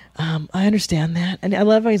 Unreal. I understand that, and I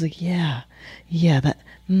love how he's like,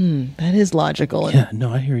 that is logical. And Yeah,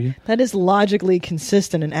 no, I hear you. that is logically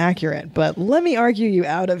consistent and accurate. But let me argue you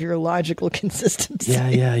out of your logical consistency.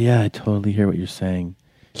 Yeah. I totally hear what you're saying.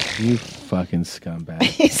 You fucking scumbag.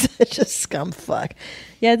 He's such a scum fuck.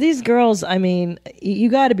 Yeah, these girls. I mean, you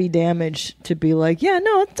got to be damaged to be like,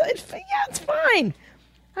 it's fine.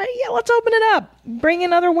 Let's open it up. Bring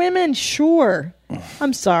in other women. Sure.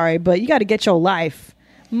 I'm sorry, but you got to get your life.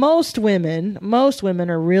 Most women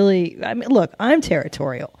are really. I mean, look, I'm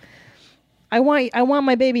territorial. I want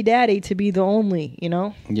my baby daddy to be the only.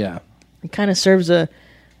 Yeah. It kind of serves a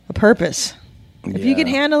purpose. If you can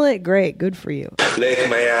handle it, great, good for you. Lick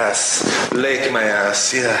my ass,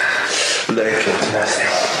 yeah. Lick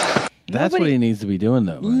it. That's what he needs to be doing,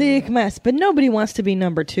 though. Lick mess, but nobody wants to be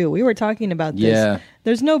number two. We were talking about this. Yeah.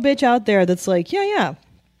 There's no bitch out there that's like, I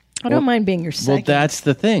don't mind being your second. Well, that's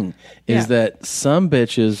the thing, is that some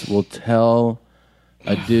bitches will tell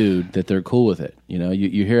a dude that they're cool with it.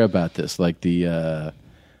 You hear about this, like the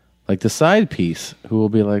side piece who will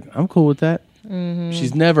be like, I'm cool with that. Mm-hmm.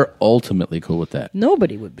 She's never ultimately cool with that.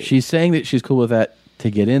 Nobody would be. She's saying that she's cool with that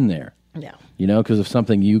to get in there. Yeah. Because of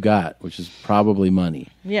something you got, which is probably money.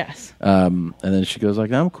 Yes. And then she goes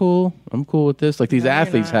like, I'm cool with this. Like these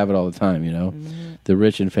athletes have it all the time, Mm-hmm. The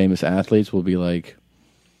rich and famous athletes will be like,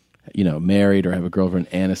 married or have a girlfriend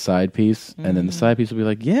and a side piece. And then the side piece will be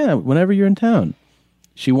like, yeah, whenever you're in town.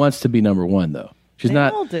 She wants to be number one, though. She's They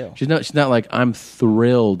not. all do. She's not like, I'm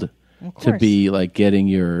thrilled to be like getting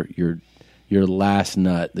your last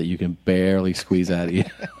nut that you can barely squeeze out of you.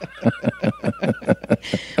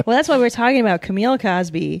 Well, that's why we're talking about Camille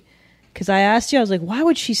Cosby. Because I asked you, I was like, why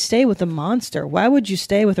would she stay with a monster? Why would you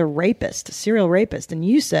stay with a rapist, a serial rapist? And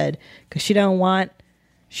you said, because she doesn't want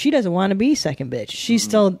to be second bitch. She's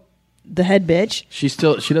still the head bitch. She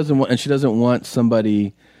doesn't want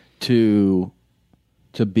somebody to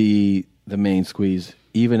be the main squeeze,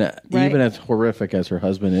 even as horrific as her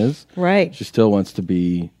husband is. Right. She still wants to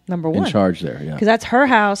be number one in charge there. Yeah. Because that's her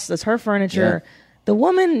house, that's her furniture. Yeah. The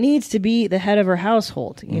woman needs to be the head of her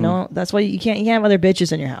household. You know, that's why you can't have other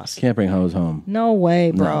bitches in your house. Can't bring hoes home. No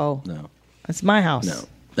way, bro. No. It's my house. No.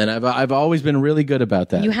 And I've always been really good about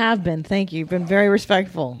that. You have been. Thank you. You've been very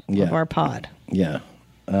respectful of our pod. Yeah.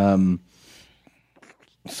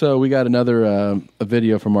 So we got another a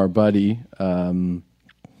video from our buddy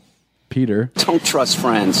Peter. Don't trust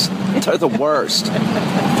friends. They're the worst.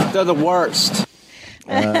 They're the worst.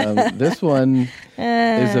 This one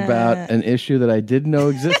is about an issue that I didn't know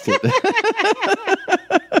existed.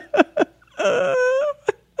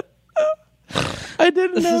 I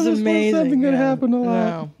didn't know this was something that happened a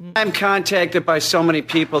lot. I'm contacted by so many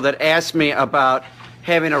people that ask me about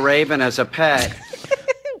having a raven as a pet.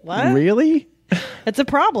 What? Really? It's a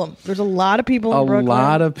problem. There's a lot of people in Brooklyn. A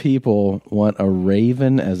lot of people want a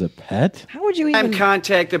raven as a pet. How would you even... I'm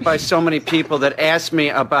contacted by so many people that ask me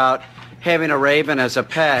about having a raven as a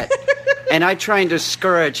pet. And I try and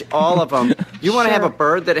discourage all of them. You want to have a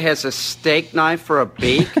bird that has a steak knife for a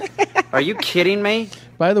beak? Are you kidding me?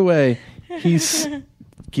 By the way, he's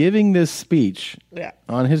giving this speech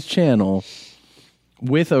on his channel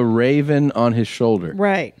with a raven on his shoulder.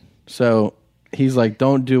 Right. So he's like,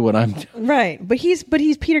 don't do what I'm doing. Right. But he's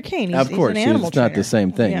Peter Kane. He's, Of course, he's an animal it's not trainer. the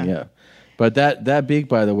same thing. Yeah. But that beak,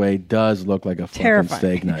 by the way, does look like a fucking Terrifying.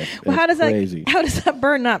 steak knife. Well, It's crazy. how does that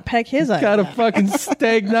bird not peck his eye? Got a fucking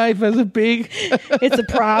steak knife as a beak. It's a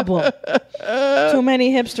problem. Too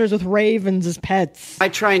many hipsters with ravens as pets. I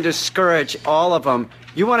try and discourage all of them.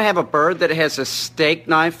 You want to have a bird that has a steak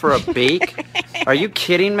knife for a beak? Are you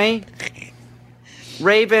kidding me?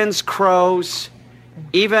 Ravens, crows,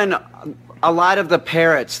 even a lot of the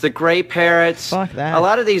parrots, the gray parrots. Fuck that. A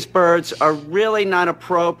lot of these birds are really not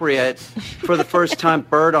appropriate for the first-time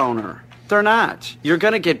bird owner. They're not. You're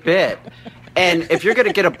going to get bit. And if you're going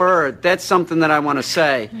to get a bird, that's something that I want to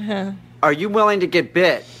say. Are you willing to get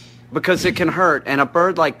bit? Because it can hurt. And a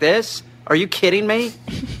bird like this, are you kidding me?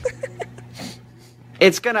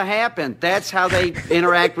 It's going to happen. That's how they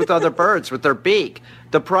interact with other birds, with their beak.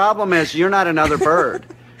 The problem is you're not another bird.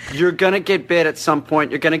 You're going to get bit at some point.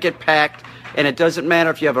 You're going to get pecked. And it doesn't matter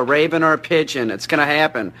if you have a raven or a pigeon. It's going to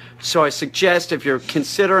happen. So I suggest if you're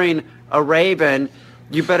considering a raven,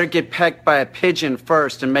 you better get pecked by a pigeon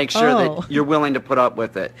first and make sure that you're willing to put up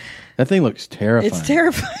with it. That thing looks terrifying. It's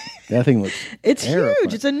terrifying. That thing looks It's terrifying.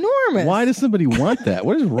 huge. It's enormous. Why does somebody want that?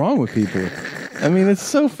 What is wrong with people? I mean, it's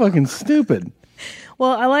so fucking stupid.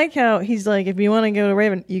 Well, I like how he's like, if you want to go to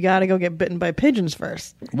Raven, you got to go get bitten by pigeons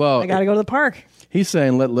first. Well, I got to go to the park. He's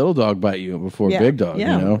saying let little dog bite you before big dog.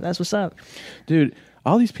 Yeah, you know, that's what's up. dude.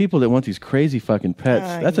 All these people that want these crazy fucking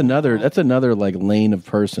pets. That's another like lane of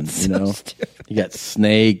person. You know, you got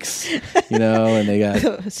snakes. You know, and they got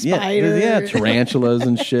Spiders. tarantulas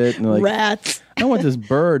and shit. And like Rats. I want this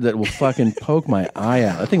bird that will fucking poke my eye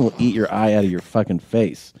out. That thing will eat your eye out of your fucking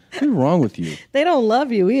face. What's wrong with you? They don't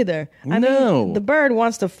love you either. I mean, the bird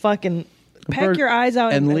wants to fucking peck your eyes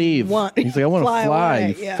out and leave. He's like, I want to fly,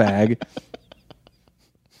 away. you fag.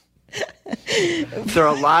 They're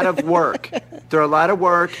a lot of work. They're a lot of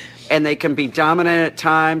work, and they can be dominant at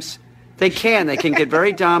times. They can get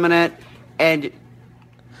very dominant, and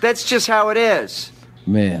that's just how it is.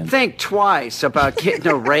 Man. Think twice about getting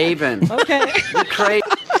a raven. Okay. You're crazy.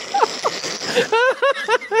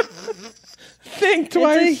 Think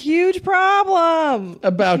twice. It's a huge problem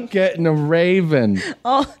about getting a raven.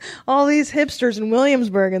 All these hipsters in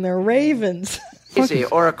Williamsburg and their ravens.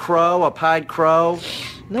 Or a crow, a pied crow.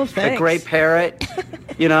 No thanks. A gray parrot.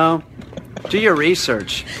 You know, do your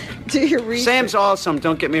research. Do your research. Sam's awesome,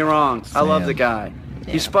 don't get me wrong. I love the guy.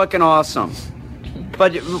 Yeah. He's fucking awesome.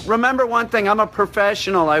 But remember one thing, I'm a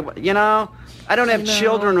professional. I don't have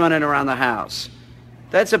children running around the house.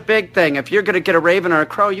 That's a big thing. If you're going to get a raven or a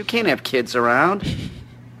crow, you can't have kids around.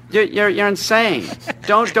 You're insane.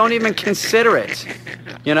 Don't even consider it.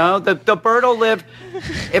 You know, the bird will live.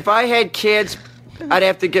 If I had kids, I'd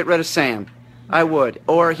have to get rid of Sam. I would.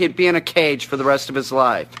 Or he'd be in a cage for the rest of his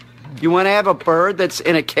life. You want to have a bird that's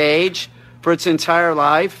in a cage for its entire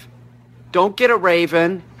life? Don't get a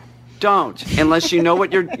raven. Don't, unless you know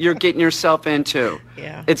what you're getting yourself into.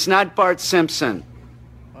 Yeah. It's not Bart Simpson.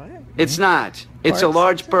 What? It's not. It's a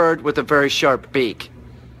large bird with a very sharp beak.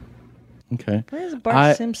 Okay. Where's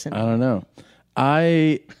Bart Simpson? I don't know.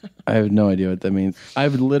 I have no idea what that means.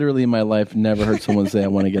 I've literally in my life never heard someone say I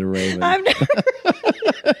want to get a raven. I've never.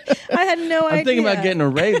 I had no idea. I'm thinking about getting a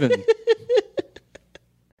raven.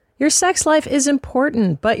 Your sex life is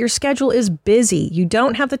important, but your schedule is busy. You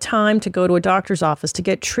don't have the time to go to a doctor's office to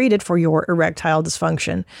get treated for your erectile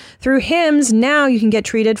dysfunction. Through HIMS, now you can get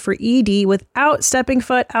treated for ED without stepping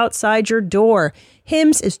foot outside your door.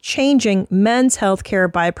 HIMS is changing men's health care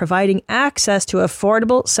by providing access to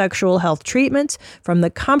affordable sexual health treatments from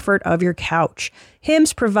the comfort of your couch.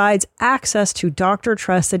 HIMS provides access to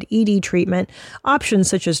doctor-trusted ED treatment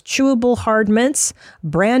options such as chewable hard mints,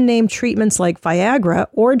 brand name treatments like Viagra,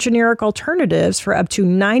 or generic alternatives for up to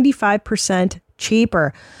 95%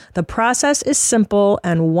 cheaper. The process is simple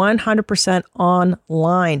and 100%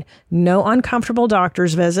 online. No uncomfortable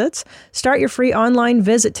doctor's visits. Start your free online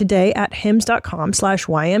visit today at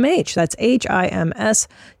hims.com/YMH. That's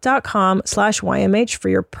HIMS.com/YMH for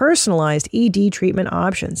your personalized ED treatment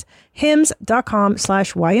options.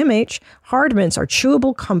 hims.com/YMH. Hard mints are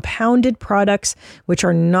chewable compounded products which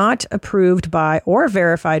are not approved by or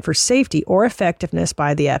verified for safety or effectiveness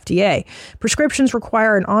by the FDA. Prescriptions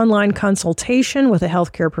require an online consultation with a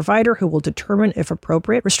healthcare provider who will determine if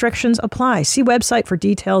appropriate. Restrictions apply. See website for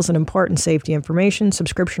details and important safety information.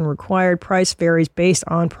 Subscription required. Price varies based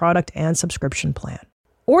on product and subscription plan.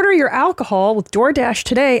 Order your alcohol with DoorDash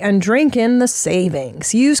today and drink in the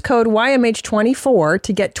savings. Use code YMH24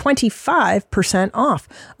 to get 25% off,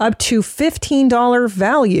 up to $15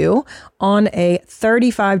 value on a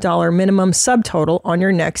 $35 minimum subtotal on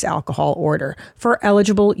your next alcohol order for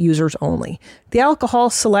eligible users only. The alcohol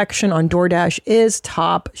selection on DoorDash is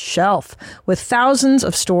top shelf. With thousands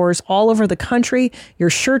of stores all over the country, you're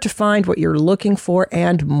sure to find what you're looking for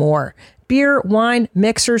and more. Beer, wine,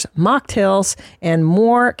 mixers, mocktails, and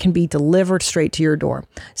more can be delivered straight to your door.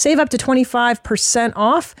 Save up to 25%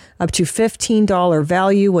 off, up to $15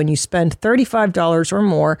 value when you spend $35 or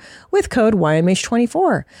more with code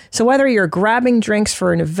YMH24. So whether you're grabbing drinks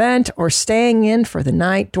for an event or staying in for the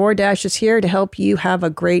night, DoorDash is here to help you have a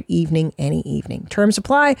great evening any evening. Terms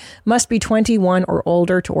apply. Must be 21 or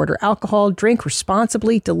older to order alcohol. Drink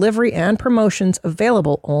responsibly. Delivery and promotions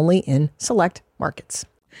available only in select markets.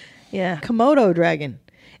 Yeah, Komodo dragon.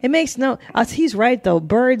 It makes no... he's right, though.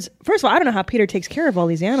 Birds... First of all, I don't know how Peter takes care of all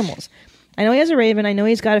these animals. I know he has a raven. I know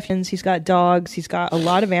he's got he's got dogs. He's got a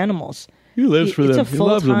lot of animals. He lives for them. It's a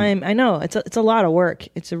full-time... I know. It's a lot of work.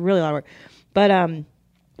 It's a really lot of work. But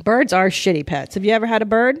birds are shitty pets. Have you ever had a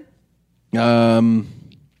bird? As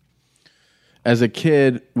a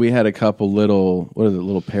kid, we had a couple little... What are the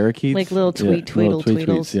little parakeets? Like little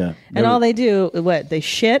tweedles. Yeah. And all they do... What? They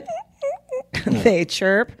shit... They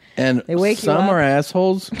chirp and they wake some you up. Are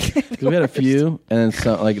assholes. We had a few, and then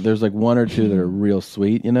some. Like there's like one or two that are real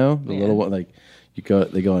sweet. You know, the little one. Like they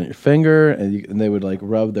go on your finger, and they would like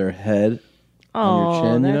rub their head on your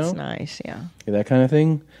chin. That's you know, nice. Yeah, that kind of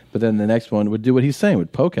thing. But then the next one would do what he's saying,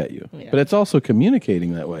 would poke at you. Yeah. But it's also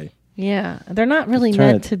communicating that way. Yeah, they're not really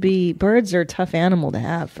meant to be. Birds are a tough animal to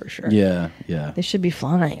have for sure. Yeah. They should be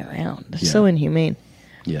flying around. They're so inhumane.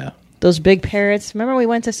 Yeah. Those big parrots. Remember we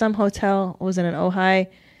went to some hotel, was it in Ojai?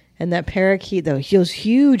 And that parakeet, those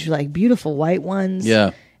huge, like beautiful white ones. Yeah.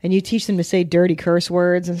 And you teach them to say dirty curse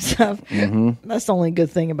words and stuff. Mm-hmm. That's the only good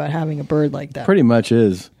thing about having a bird like that. Pretty much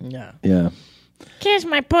is. Yeah. Yeah. Kiss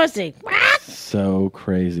my pussy. So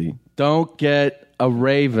crazy. Don't get a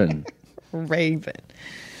raven. A raven.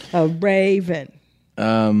 By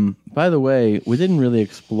the way, we didn't really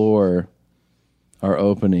explore our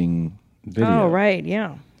opening video. Oh, right.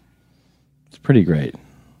 Yeah. It's pretty great.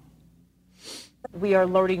 We are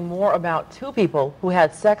learning more about two people who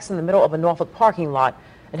had sex in the middle of a Norfolk parking lot.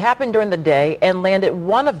 It happened during the day and landed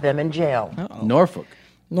one of them in jail. Uh-oh.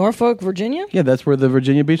 Norfolk, Virginia? Yeah, that's where the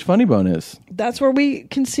Virginia Beach Funny Bone is. That's where we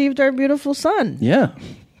conceived our beautiful son. Yeah.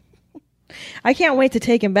 I can't wait to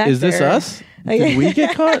take him back there. Is this us? Did we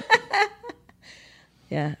get caught?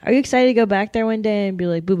 Yeah. Are you excited to go back there one day and be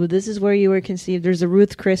like, boo-boo, this is where you were conceived? There's the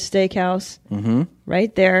Ruth Chris Steakhouse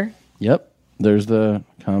right there. Yep. There's the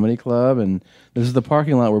comedy club, and this is the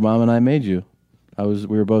parking lot where Mom and I made you. We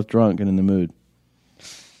were both drunk and in the mood.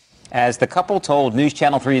 As the couple told News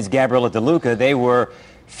Channel 3's Gabriella DeLuca, they were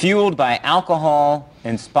fueled by alcohol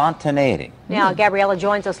and spontaneity. Now, Gabriella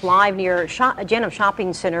joins us live near Jenham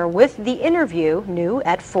Shopping Center with the interview new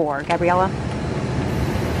at 4. Gabriella.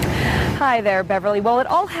 Hi there, Beverly. Well, it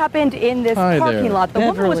all happened in this parking lot. The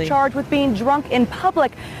woman was charged with being drunk in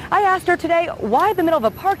public. I asked her today, why the middle of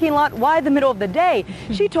a parking lot? Why the middle of the day?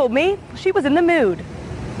 She told me she was in the mood.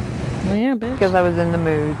 Well, yeah, bitch. Because I was in the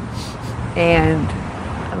mood. And,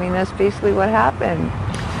 I mean, that's basically what happened.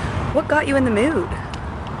 What got you in the mood?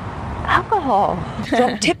 Alcohol.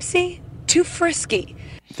 From tipsy to frisky.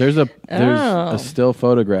 There's a still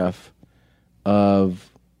photograph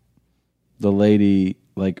of the lady,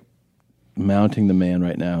 like, mounting the man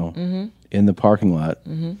right now in the parking lot,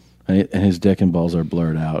 and his dick and balls are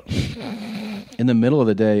blurred out in the middle of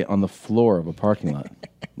the day on the floor of a parking lot,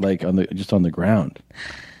 like just on the ground.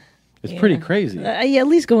 It's pretty crazy. At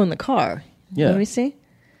least go in the car. Yeah. Let me see.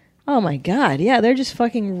 Oh my God! Yeah, they're just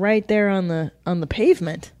fucking right there on the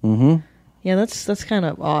pavement. Mm-hmm. Yeah, that's kind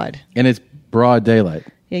of odd. And it's broad daylight.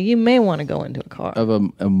 Yeah, you may want to go into a car. Of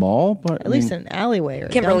a mall? But at least an alleyway or a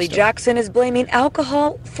Kimberly dumpster. Jackson is blaming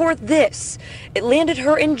alcohol for this. It landed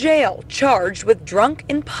her in jail, charged with drunk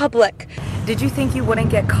in public. Did you think you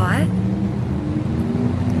wouldn't get caught?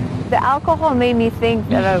 The alcohol made me think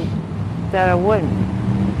that I wouldn't.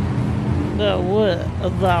 That would.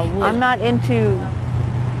 I'm not into,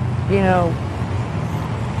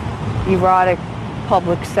 erotic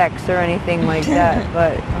public sex or anything like that,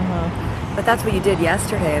 but... But that's what you did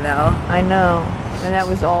yesterday, though. I know. And that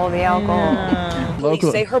was all the alcohol. Police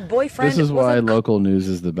say her boyfriend This is why local news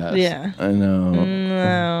is the best. Yeah. I know.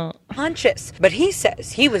 No. conscious, but he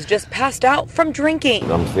says he was just passed out from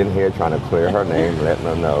drinking. I'm sitting here trying to clear her name, letting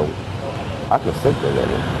her know I can sit there with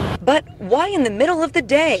her. But why in the middle of the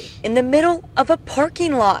day, in the middle of a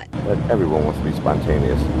parking lot? But everyone wants to be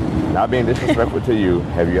spontaneous. Not being disrespectful to you,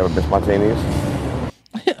 have you ever been spontaneous?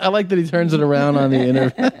 I like that he turns it around on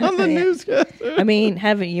the on the newscaster. I mean,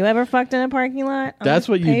 haven't you ever fucked in a parking lot? That's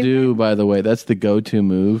what you do, by the way. That's the go-to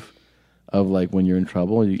move of like when you're in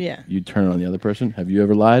trouble. You turn it on the other person. Have you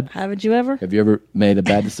ever lied? Haven't you ever? Have you ever made a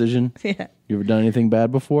bad decision? Yeah. You ever done anything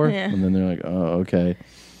bad before? Yeah. And then they're like, oh, okay.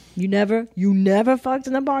 You never fucked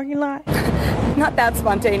in a parking lot? Not that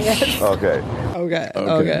spontaneous. Okay.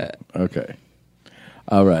 Okay.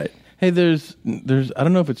 All right. Hey, there's I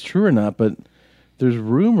don't know if it's true or not, but there's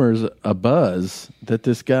rumors, a buzz, that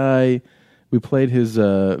this guy, we played his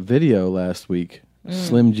video last week,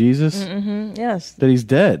 Slim Jesus, yes, that he's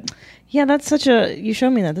dead. Yeah, that's you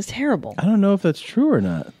showed me that. That's terrible. I don't know if that's true or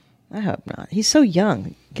not. I hope not. He's so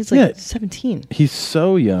young. He's like 17. He's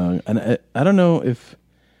so young. And I don't know if,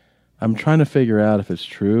 I'm trying to figure out if it's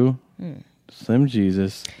true. Slim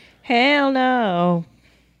Jesus. Hell no.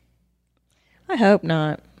 I hope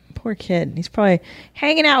not. Poor kid. He's probably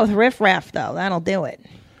hanging out with Riff Raff, though. That'll do it.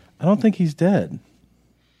 I don't think he's dead.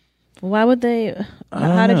 Why would they?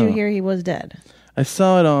 How did you hear he was dead? I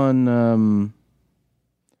saw it on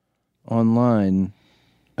online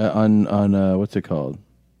on what's it called?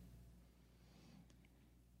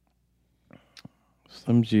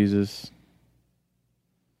 Slim Jesus.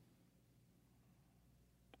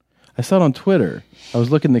 I saw it on Twitter. I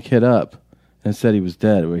was looking the kid up and it said he was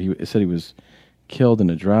dead. It said he was killed in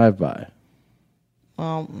a drive-by.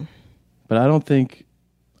 But I don't think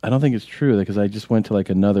it's true because I just went to like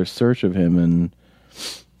another search of him and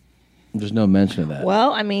there's no mention of that.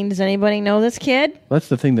 Well, I mean, does anybody know this kid? That's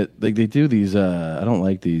the thing that they do these. I don't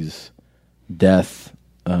like these death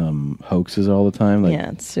hoaxes all the time. Like,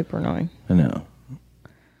 yeah, it's super annoying. I know.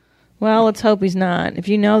 Well, let's hope he's not. If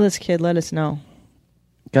you know this kid, let us know.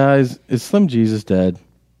 Guys, is Slim Jesus dead?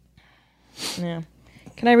 Yeah.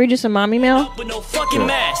 Can I read you some mommy mail? With no fucking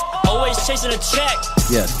mask, always chasing a check.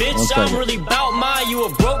 Yes. Bitch, I'm really bout mine. You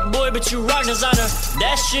a broke boy, but you rock designer.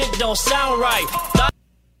 That shit don't sound right.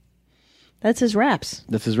 That's his raps.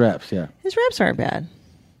 That's his raps. Yeah. His raps aren't bad.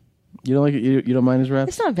 You don't like it? You don't mind his raps?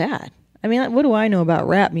 It's not bad. I mean, what do I know about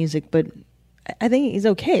rap music? But I think he's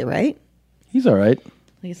okay, right? He's all right.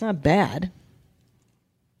 Like, it's not bad.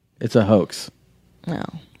 It's a hoax. No.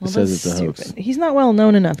 Well, it says it's a stupid. hoax. He's not well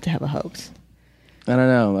known enough to have a hoax. I don't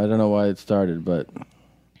know. I don't know why it started, but...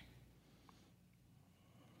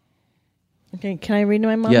 Okay, can I read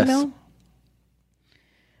my mommy Yes. mail?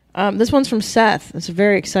 This one's from Seth. It's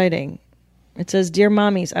very exciting. It says, Dear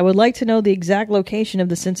Mommies, I would like to know the exact location of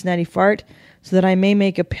the Cincinnati fart so that I may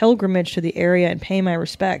make a pilgrimage to the area and pay my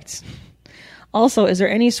respects. Also, is there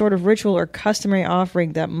any sort of ritual or customary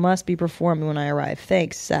offering that must be performed when I arrive?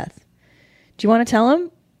 Thanks, Seth. Do you want to tell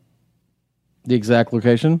him? The exact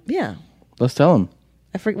location? Yeah. Let's tell him.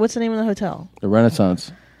 I forget, what's the name of the hotel? The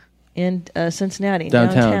Renaissance. In Cincinnati.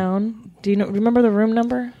 Downtown. Do you remember the room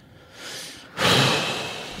number?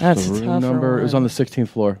 That's the a room tough number. one. It was on the 16th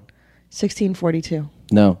floor. 1642.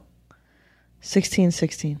 No.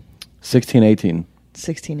 1616. 1618.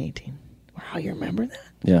 1618. Wow, you remember that?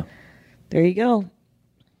 Yeah. There you go.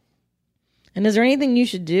 And is there anything you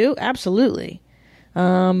should do? Absolutely.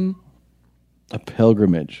 A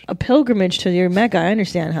pilgrimage. A pilgrimage to your Mecca. I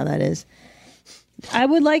understand how that is. I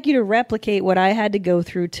would like you to replicate what I had to go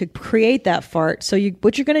through to create that fart. So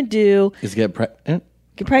what you're going to do is get pregnant.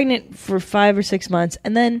 Get pregnant for 5 or 6 months,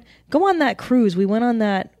 and then go on that cruise. We went on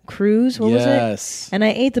that cruise. What was it? And I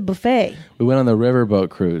ate the buffet. We went on the riverboat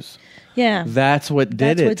cruise. Yeah. That's what did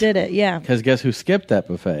it. That's what did it, yeah. Because guess who skipped that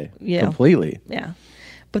buffet? Yeah. Completely. Yeah.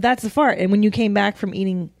 But that's the fart. And when you came back from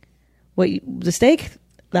eating the steak,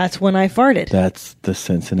 that's when I farted. That's the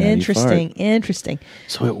Cincinnati Interesting.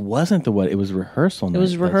 So it wasn't the wedding. It was rehearsal night. It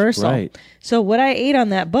was rehearsal. That's right. So what I ate on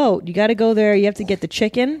that boat, you got to go there. You have to get the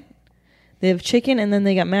chicken. They have chicken, and then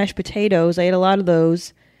they got mashed potatoes. I ate a lot of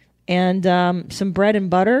those. And some bread and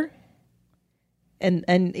butter.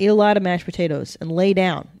 And eat a lot of mashed potatoes. And lay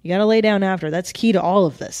down. You got to lay down after. That's key to all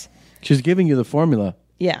of this. She's giving you the formula.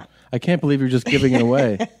 Yeah. I can't believe you're just giving it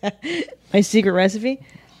away. My secret recipe.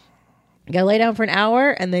 You got to lay down for an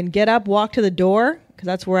hour and then get up, walk to the door, because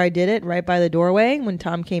that's where I did it, right by the doorway when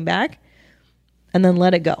Tom came back, and then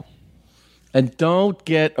let it go. And don't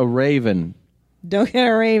get a raven. Don't get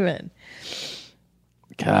a raven.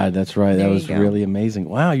 God, that's right. There That you was go. really amazing.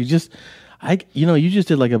 Wow, you just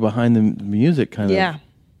did like a behind the music kind Yeah.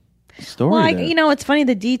 of story. Well, there. it's funny,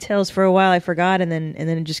 the details for a while I forgot, and then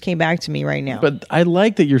it just came back to me right now. But I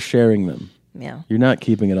like that you're sharing them. Yeah. You're not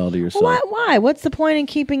keeping it all to yourself. Why? What's the point in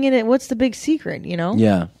keeping it? What's the big secret,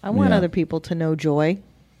 Yeah. I want Yeah. other people to know joy.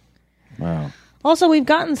 Wow. Also, we've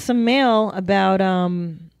gotten some mail about,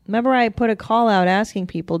 remember I put a call out asking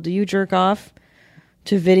people, do you jerk off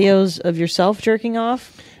to videos of yourself jerking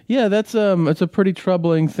off? Yeah, that's it's a pretty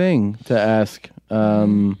troubling thing to ask.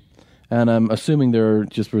 And I'm assuming there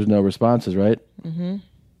just was no responses, right? Mm-hmm.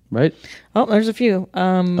 Right? Oh, there's a few.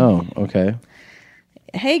 Oh, okay.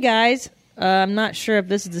 Hey, guys. I'm not sure if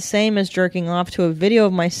this is the same as jerking off to a video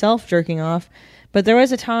of myself jerking off, but there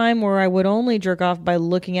was a time where I would only jerk off by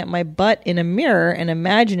looking at my butt in a mirror and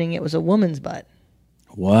imagining it was a woman's butt.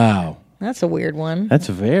 Wow. That's a weird one. That's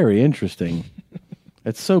very interesting.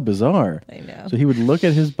 It's so bizarre. I know. So he would look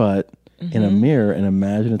at his butt in a mirror and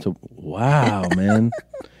imagine it's a... Wow, man.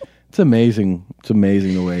 It's amazing. It's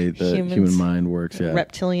amazing the way the human mind works. Yeah.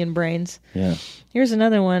 Reptilian brains. Yeah. Here's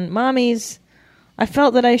another one. Mommies, I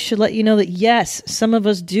felt that I should let you know that yes, some of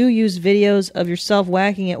us do use videos of yourself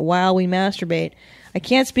whacking it while we masturbate. I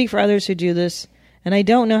can't speak for others who do this, and I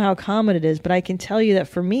don't know how common it is, but I can tell you that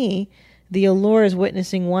for me, the allure is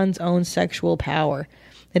witnessing one's own sexual power.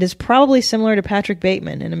 It is probably similar to Patrick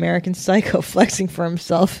Bateman in American Psycho flexing for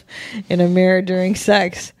himself in a mirror during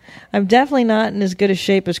sex. I'm definitely not in as good a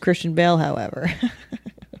shape as Christian Bale, however.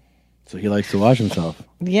 So he likes to watch himself.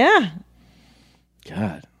 Yeah.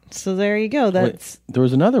 God. So there you go. That's Wait, there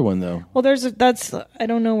was another one though. well. That's I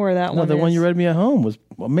don't know where that No, one. the is. one you read me at home was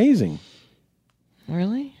amazing.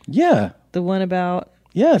 Really? Yeah. The one about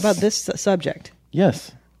this subject.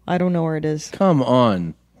 Yes. I don't know where it is. Come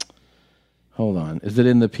on. Hold on. Is it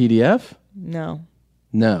in the PDF? No.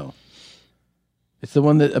 No. It's the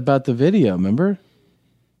one that about the video, remember?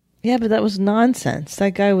 Yeah, but that was nonsense.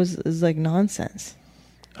 That guy is like nonsense.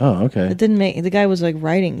 Oh, okay. It didn't make the guy was like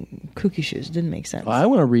writing kooky shoes. It didn't make sense. Well, I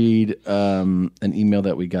want to read an email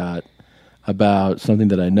that we got about something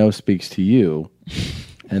that I know speaks to you,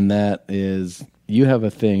 and that is you have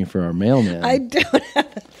a thing for our mailman. I don't have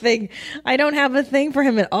a thing. I don't have a thing for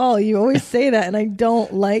him at all. You always say that, and I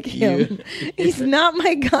don't like him. He's not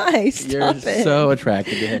my guy. Stop You're it. so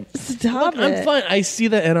attracted to him. Stop Look, it. I'm fine. I see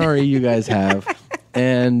the NRE you guys have,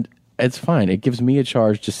 and it's fine. It gives me a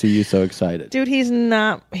charge to see you so excited. Dude, he's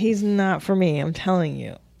not for me. I'm telling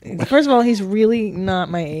you. First of all, he's really not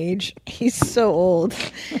my age. He's so old.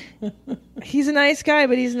 He's a nice guy,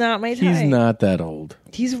 but he's not my type. He's not that old.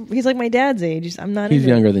 He's like my dad's age. I'm not. He's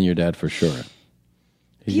into younger it. than your dad for sure.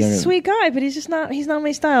 He's a sweet guy, but he's just not. He's not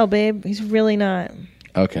my style, babe. He's really not.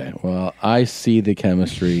 Okay, well, I see the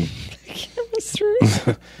chemistry. Chemistry.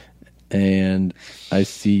 And I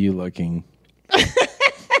see you looking.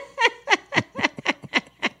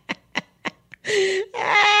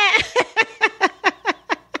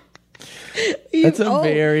 That's a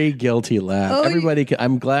very guilty laugh. Everybody,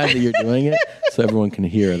 I'm glad that you're doing it, so everyone can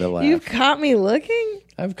hear the laugh. You've caught me looking?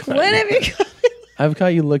 When have you caught me? I've caught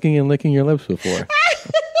you looking and licking your lips before.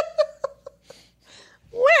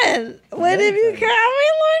 When? When have you caught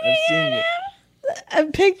me looking at him?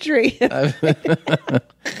 I'm picturing him.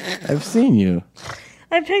 I've seen you.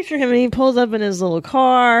 I picture him, and he pulls up in his little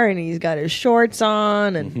car, and he's got his shorts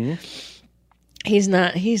on, and he's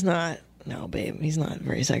not. No, babe, he's not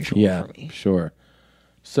very sexual for me. Sure.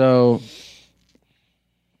 So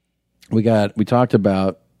we talked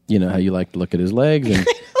about how you like to look at his legs, and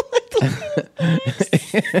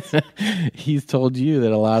he's told you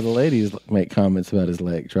that a lot of the ladies make comments about his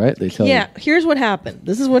legs, right? They tell you. Here's what happened.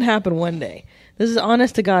 This is what happened one day. This is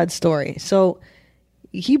honest to God story. So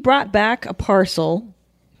he brought back a parcel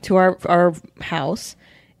to our house,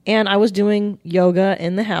 and I was doing yoga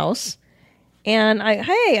in the house. And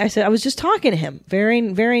I said, I was just talking to him. Very,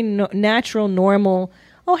 very natural, normal.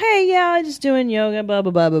 Oh, hey, yeah, I'm just doing yoga, blah,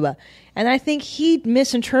 blah, blah, blah, blah. And I think he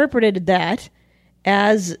misinterpreted that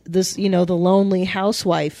as this, the lonely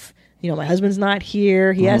housewife. My husband's not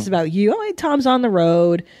here. He asked about you. Oh, hey, Tom's on the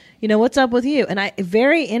road. What's up with you? And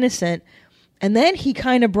very innocent. And then he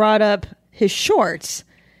kind of brought up his shorts.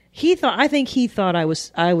 I think he thought I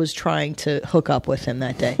was trying to hook up with him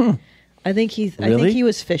that day. I think he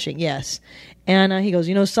was fishing. Yes. And he goes,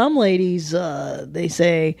 some ladies, they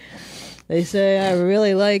say, I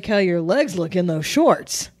really like how your legs look in those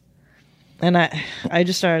shorts. And I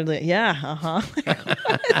just started like, yeah, what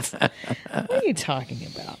are you talking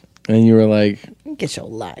about? And you were like, get your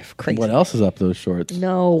life crazy. What else is up those shorts?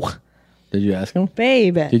 No. Did you ask him?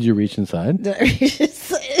 Baby. Did you reach inside? Did I reach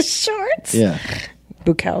his shorts? Yeah.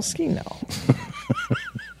 Bukowski? No.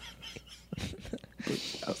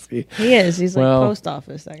 He is. He's like post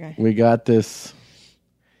office, that guy. We got this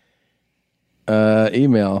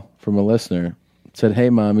email from a listener. It said, hey,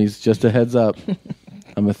 mommies, just a heads up.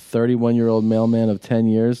 I'm a 31-year-old mailman of 10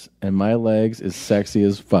 years, and my legs is sexy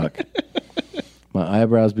as fuck. My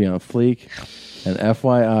eyebrows be on fleek. And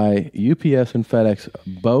FYI, UPS and FedEx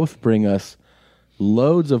both bring us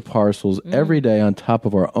loads of parcels every day on top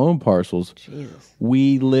of our own parcels. Jesus.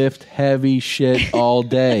 We lift heavy shit all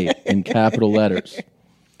day in capital letters.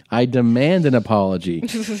 I demand an apology.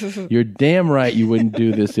 You're damn right you wouldn't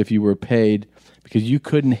do this if you were paid because you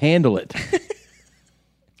couldn't handle it.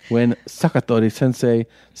 When Sakatori Sensei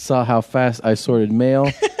saw how fast I sorted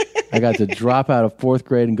mail, I got to drop out of 4th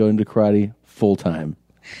grade and go into karate full time.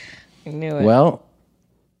 I knew it. Well,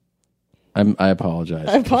 I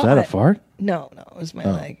apologize. Is that a fart? No, it was my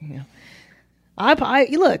leg. Yeah. I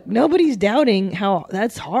look, nobody's doubting how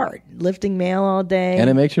that's hard. Lifting mail all day. And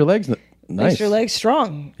it makes your legs nice. Makes your legs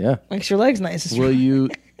strong. Yeah. Makes your legs nice. Will you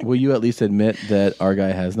at least admit that our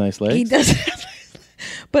guy has nice legs? He does have nice legs.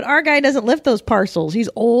 But our guy doesn't lift those parcels. He's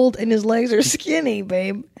old and his legs are skinny,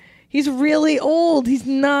 babe. He's really old. He's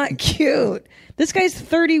not cute. This guy's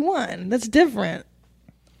 31. That's different.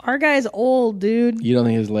 Our guy's old, dude. You don't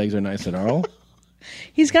think his legs are nice at all?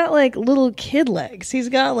 He's got like little kid legs. He's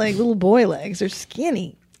got like little boy legs. They're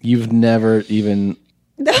skinny. You've never even...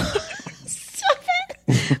 No. Stop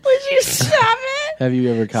it. Would you stop it? Have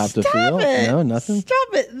you ever copped a feel? It. No, nothing? Stop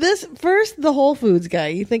it. This first, the Whole Foods guy.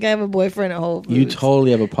 You think I have a boyfriend at Whole Foods. You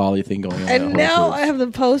totally have a poly thing going on at And Whole now Foods. I have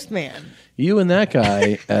the postman. You and that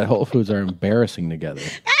guy at Whole Foods are embarrassing together.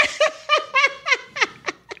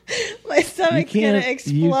 My stomach's going to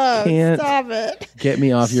explode. You can't Stop it. get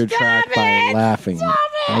me off your track by laughing.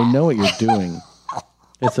 I know what you're doing.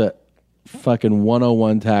 It's a fucking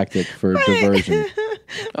 101 tactic for diversion.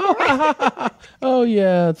 Oh,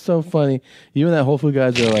 yeah, it's so funny. You and that Whole Food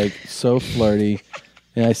guys are like so flirty,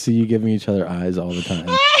 and I see you giving each other eyes all the time.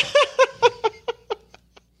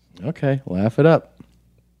 Okay, laugh it up.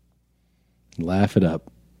 Laugh it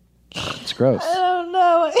up. It's gross. I don't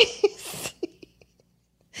know.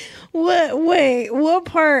 What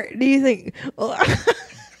part do you think? How am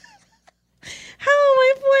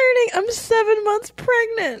I flirting? I'm 7 months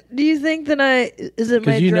pregnant. Do you think that is it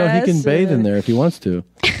my Because you know he dress can bathe or- in there if he wants to.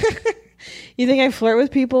 You think I flirt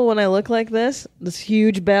with people when I look like this? This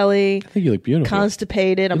huge belly. I think you look beautiful.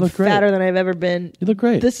 Constipated. I'm look great. fatter than I've ever been. You look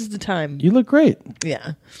great. This is the time. You look great.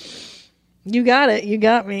 Yeah. You got it. You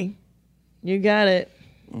got me. You got it.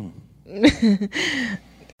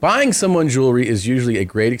 Buying someone jewelry is usually a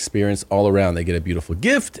great experience all around. They get a beautiful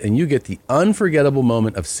gift, and you get the unforgettable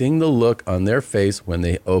moment of seeing the look on their face when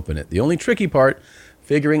they open it. The only tricky part,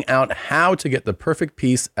 figuring out how to get the perfect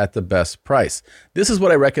piece at the best price. This is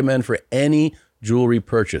what I recommend for any jewelry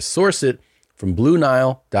purchase. Source it from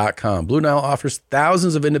BlueNile.com. Blue Nile offers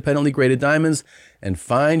thousands of independently graded diamonds and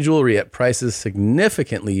fine jewelry at prices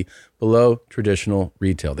significantly below traditional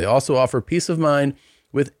retail. They also offer peace of mind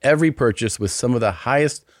with every purchase with some of the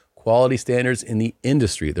highest quality standards in the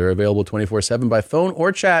industry. They're available 24/7 by phone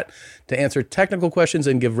or chat to answer technical questions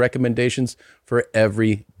and give recommendations for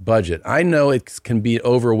every budget. I know it can be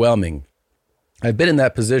overwhelming. I've been in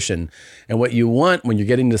that position, and what you want when you're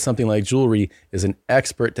getting into something like jewelry is an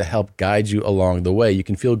expert to help guide you along the way. You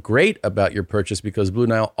can feel great about your purchase because Blue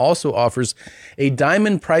Nile also offers a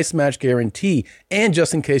diamond price match guarantee. And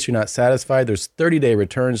just in case you're not satisfied, there's 30-day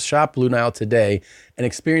returns. Shop Blue Nile today and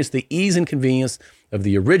experience the ease and convenience of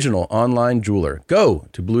the original online jeweler. Go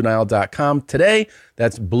to BlueNile.com today.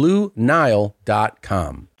 That's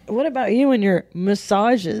BlueNile.com. What about you and your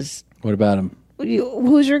massages? What about him?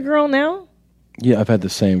 Who's your girl now? Yeah, I've had the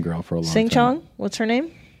same girl for a long Sing time. Chong? What's her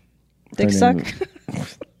name? Dick Suck?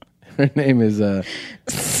 Her name is Dam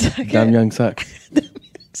Young Suck.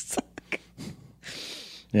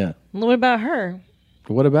 Yeah. What about her?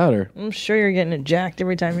 What about her? I'm sure you're getting it jacked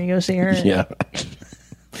every time you go see her. Yeah.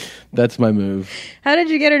 That's my move. How did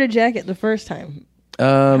you get her to jack it the first time?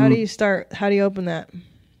 How do you start? How do you open that?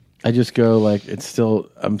 I just go like, I'm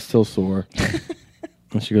still sore.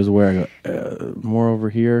 And she goes, where? I go, more over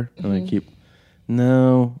here. And I keep,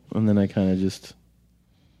 no. And then I kind of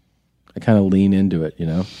lean into it, you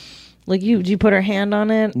know? Like do you put her hand on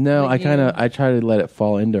it? No, like I try to let it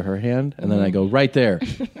fall into her hand. And then I go right there.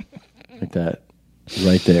 Like that.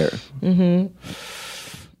 Right there. Mm-hmm.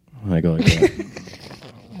 And I go like that.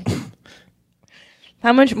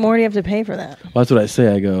 How much more do you have to pay for that? Well, that's what I say.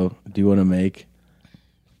 I go, do you want to make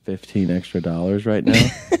 $15 extra right now?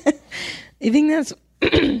 You think that's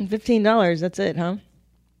 $15? That's it, huh?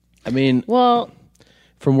 I mean, well,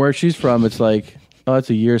 from where she's from, it's like, oh, that's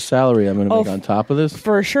a year's salary I'm going to make on top of this.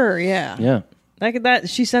 For sure, yeah. Yeah. That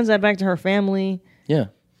she sends that back to her family. Yeah.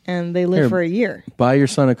 And they live Here, for a year. Buy your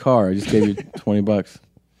son a car. I just gave you $20.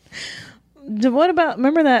 What about,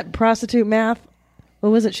 remember that prostitute math? What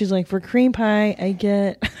was it? She's like, for cream pie, I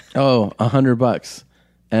get... Oh, $100.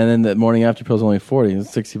 And then the morning after pill's only $40. It's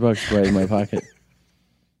 $60 right in my pocket.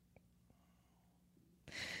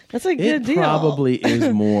 That's a good deal. It probably is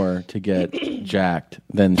more to get jacked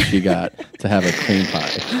than she got to have a cream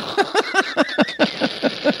pie.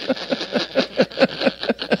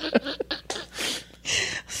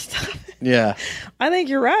 Stop it. Yeah. I think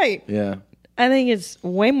you're right. Yeah. I think it's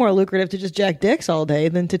way more lucrative to just jack dicks all day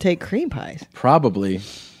than to take cream pies. Probably.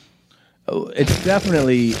 Oh, it's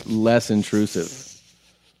definitely less intrusive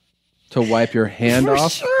to wipe your hand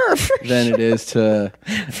off than it is to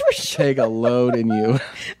take a load in you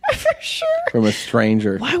For sure. from a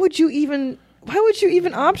stranger. Why would you even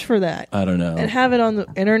opt for that? I don't know. And have it on the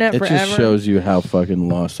internet It forever? just shows you how fucking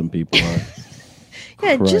lost some people are.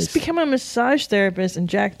 Yeah, Christ. just become a massage therapist and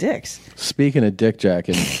jack dicks. Speaking of dick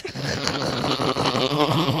jacking,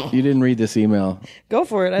 you didn't read this email. Go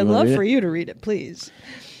for it. I'd wanna love read for it? you to read it, please.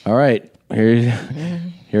 All right, here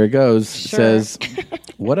it goes. Sure. It says,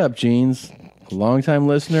 "What up, Jeans? Long-time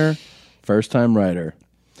listener, first-time writer.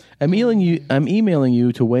 I'm emailing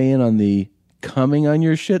you to weigh in on the coming on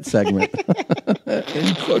your shit segment."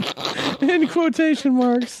 in quotation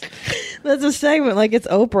marks. That's a segment like it's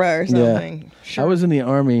Oprah or something. Yeah. I was in the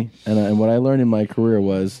Army, and what I learned in my career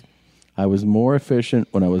was I was more efficient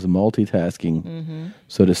when I was multitasking. Mm-hmm.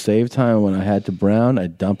 So to save time when I had to brown,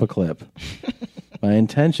 I'd dump a clip. My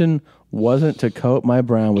intention wasn't to coat my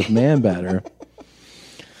brown with man batter,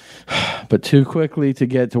 but too quickly to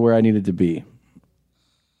get to where I needed to be.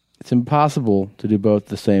 It's impossible to do both at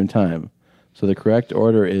the same time. So the correct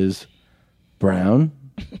order is brown,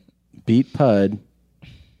 beat pud,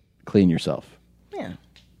 clean yourself. Yeah.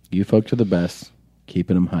 You folk are the best,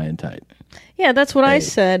 keeping them high and tight. Yeah, that's what I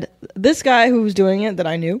said. This guy who was doing it that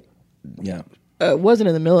I knew Yeah. wasn't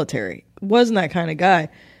in the military. Wasn't that kind of guy.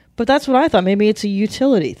 But that's what I thought. Maybe it's a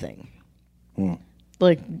utility thing.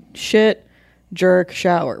 Like shit, jerk,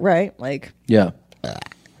 shower, right? Like, Yeah.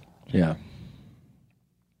 Yeah.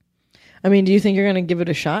 I mean, do you think you're going to give it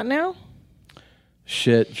a shot now?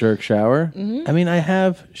 Shit, jerk, shower. Mhm. I mean, I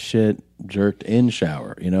have shit jerked in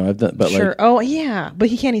shower. You know, I've done, but Sure. like, Oh, yeah. But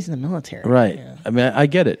he can't. He's in the military. right. I mean, I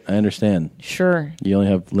get it. I understand. Sure. You only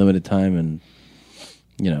have limited time, and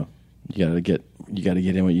you know, you got to get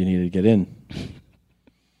in what you need to get in.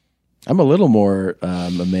 I'm a little more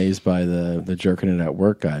amazed by the jerking it at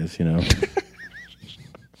work guys. You know,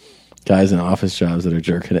 guys in office jobs that are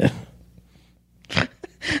jerking it.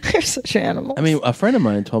 They're such animals. I mean, a friend of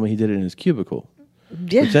mine told me he did it in his cubicle.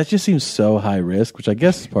 Yeah. Which that just seems so high risk, which I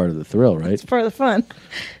guess is part of the thrill, right? It's part of the fun.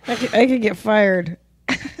 I could get fired.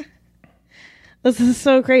 This is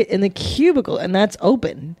so great. In the cubicle, and that's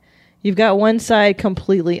open. You've got one side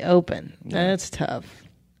completely open. That's tough.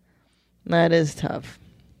 That is tough.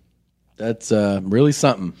 That's really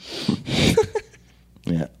something.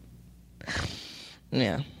 Yeah.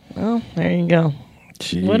 Yeah. Well, there you go.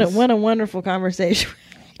 Jeez. What a wonderful conversation.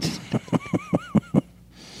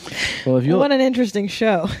 Well, if you What an interesting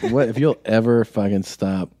show. what if you'll ever fucking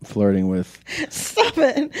stop flirting with Stop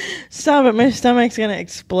it. Stop it. My stomach's going to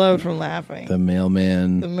explode from laughing. the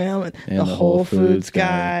mailman, The mailman. and The Whole Foods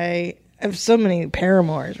guy. I have so many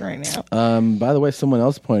paramours right now. By the way, someone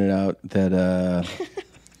else pointed out that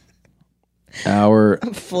our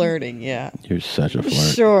I'm flirting, yeah. you're such a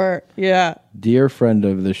flirt. Sure, yeah. Dear friend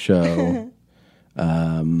of the show,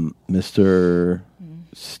 Mr.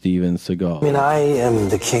 Steven Seagal. I mean, I am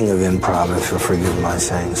the king of improv, if you'll forgive my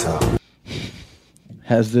saying so.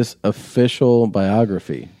 Has this official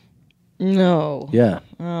biography. No. Yeah.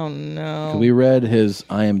 Oh, no. We read his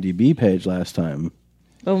IMDb page last time.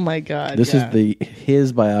 Oh, my God. This yeah. is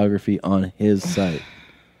his biography on his site.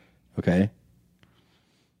 Okay?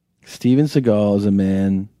 Steven Seagal is a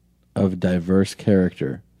man of diverse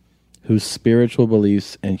character whose spiritual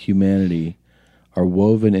beliefs and humanity are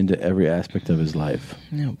woven into every aspect of his life.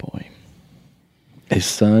 Oh, boy. A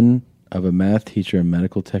son of a math teacher and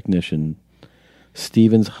medical technician,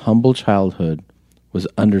 Steven's humble childhood was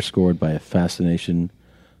underscored by a fascination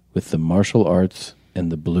with the martial arts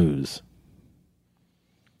and the blues.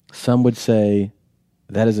 Some would say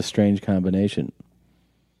that is a strange combination,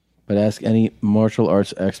 but ask any martial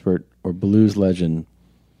arts expert or blues legend,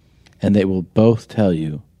 and they will both tell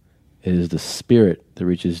you it is the spirit that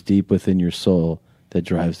reaches deep within your soul that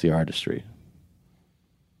drives the artistry.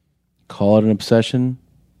 Call it an obsession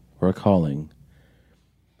or a calling,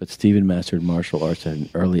 but Steven mastered martial arts at an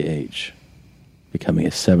early age, becoming a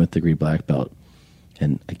 7th degree black belt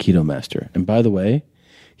and Aikido master. And by the way,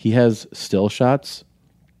 he has still shots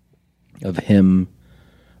of him,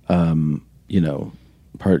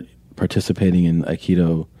 participating in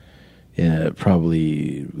Aikido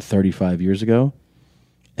probably 35 years ago.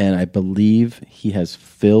 And I believe he has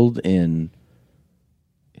filled in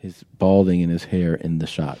his balding and his hair in the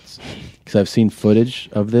shots. Because I've seen footage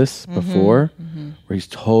of this before where he's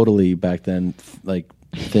totally back then like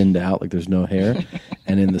thinned out, like there's no hair.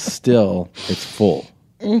 And in the still, it's full.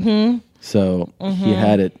 So he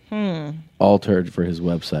had it altered for his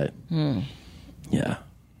website. Yeah.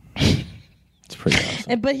 It's pretty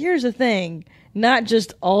awesome. But here's the thing. Not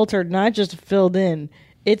just altered, not just filled in.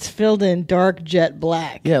 It's filled in dark jet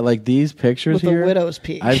black. Yeah, like these pictures with here. a widow's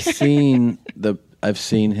peak. I've seen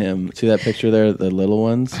him. See that picture there, the little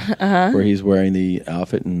ones, where he's wearing the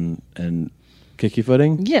outfit and kicky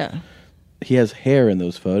footing. Yeah, he has hair in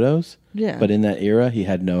those photos. Yeah, but in that era, he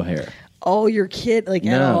had no hair. Oh, your kid, like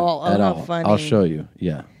at all? Oh, at how all. funny! I'll show you.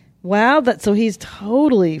 Yeah. Wow, so he's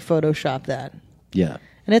totally photoshopped that. Yeah,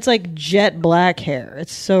 and it's like jet black hair.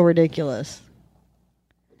 It's so ridiculous.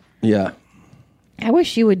 Yeah. I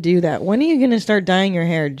wish you would do that. When are you going to start dyeing your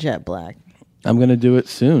hair jet black? I'm going to do it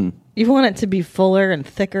soon. You want it to be fuller and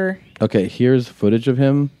thicker? Okay, here's footage of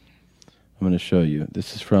him. I'm going to show you.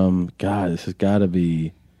 This is from, God, this has got to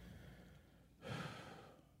be,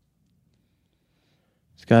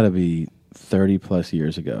 it's got to be 30 plus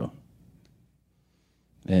years ago.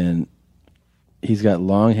 And he's got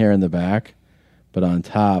long hair in the back, but on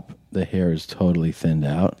top, the hair is totally thinned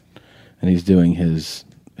out. And he's doing his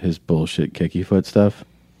bullshit kicky foot stuff.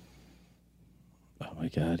 Oh my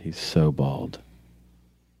God, he's so bald.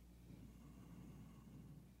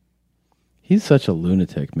 He's such a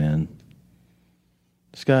lunatic, man.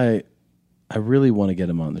 This guy, I really want to get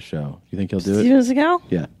him on the show. You think he'll do it? Steven Seagal?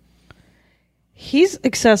 Yeah. He's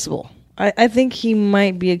accessible. I think he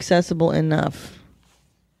might be accessible enough.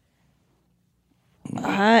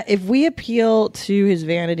 If we appeal to his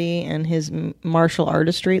vanity and his martial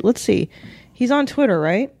artistry, let's see. He's on Twitter,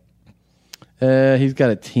 right? He's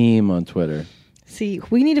got a team on Twitter. See,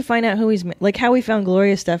 we need to find out who he's... Like how we found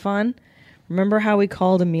Gloria Stefan. Remember how we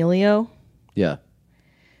called Emilio? Yeah.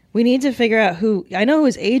 We need to figure out who... I know who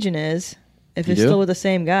his agent is, if You it's do? still with the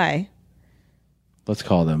same guy. Let's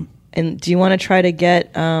call them. And do you want to try to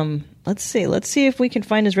get... let's see if we can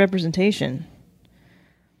find his representation.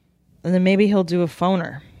 And then maybe he'll do a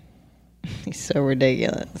phoner. He's so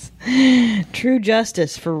ridiculous. True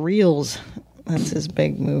Justice for reals. That's his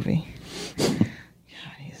big movie. God,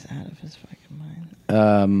 he's out of his fucking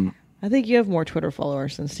mind. I think you have more Twitter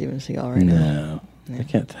followers than Steven Seagal right now. No. I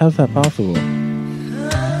can't. How's that possible?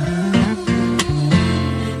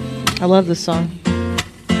 I love this song.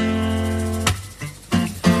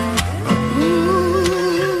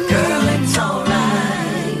 Girl, it's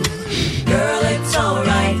alright. Girl, it's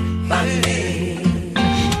alright by me.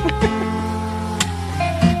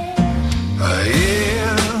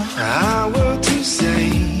 I were to say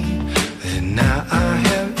that now I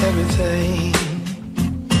have everything.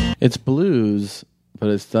 It's blues, but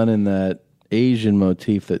it's done in that Asian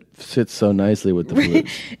motif that fits so nicely with the blues.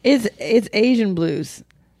 It's Asian blues.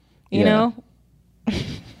 You know?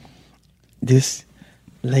 This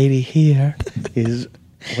lady here is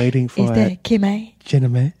waiting for Is that Kimei?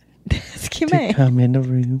 gentleman That's to Kimei. come in the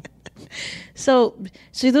room. So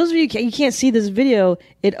those of you can't see this video.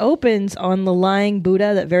 It opens on the lying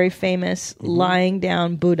Buddha, that very famous lying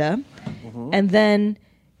down Buddha, and then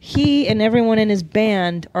he and everyone in his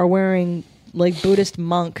band are wearing like Buddhist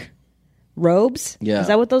monk robes. Yeah. Is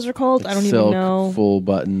that what those are called? I don't Silk, even know. Full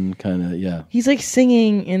button, kind of. Yeah. He's like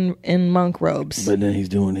singing in monk robes. But then he's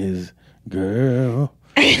doing his girl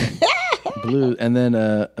blue, and then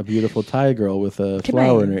a beautiful Thai girl with a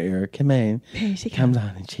flower in her ear. Come in. Here she comes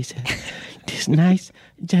on and she said, "This nice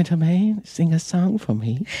gentleman sing a song for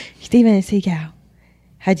me." Steven Seagal,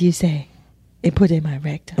 how do you say? It put in my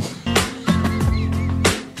rectum.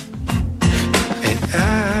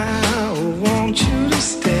 I want you to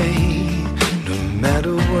stay no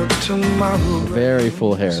matter what tomorrow. Very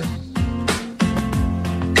full hair.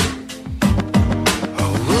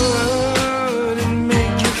 Would it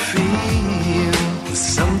make you feel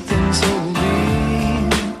something so real?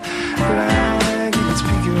 Like you could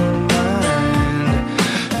speak your mind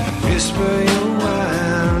and whisper your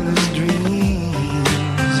wildest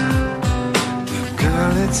dreams.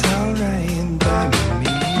 Girl, it's alright by me.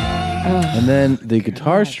 And then the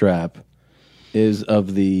guitar strap is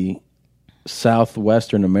of the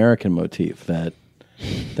Southwestern American motif, that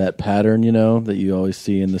pattern, you know, that you always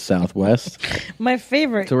see in the Southwest. My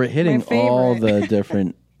favorite. So we're hitting my favorite. all the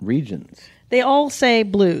different regions. They all say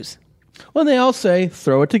blues. Well, they all say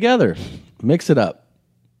throw it together, mix it up.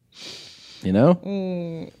 You know?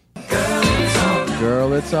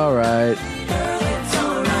 Girl, it's all right.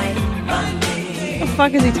 What the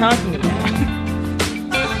fuck is he talking about?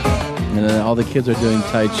 And then all the kids are doing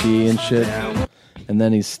Tai Chi and shit. And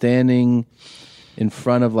then he's standing in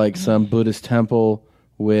front of like some Buddhist temple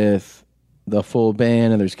with the full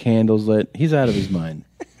band and there's candles lit. He's out of his mind.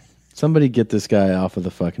 Somebody get this guy off of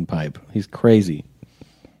the fucking pipe. He's crazy.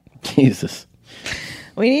 Jesus.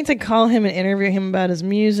 We need to call him and interview him about his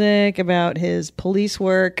music, about his police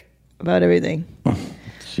work, about everything.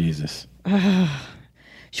 Jesus.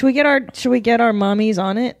 Should we get our mommies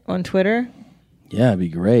on it on Twitter? Yeah, it'd be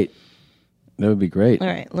great. That would be great. All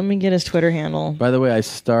right, let me get his Twitter handle. By the way, I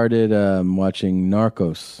started watching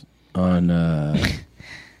Narcos on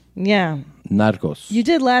Yeah. Narcos. You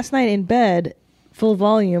did last night in bed, full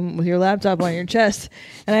volume with your laptop on your chest,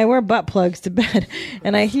 and I wear butt plugs to bed,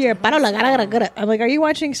 and I hear, I'm like, are you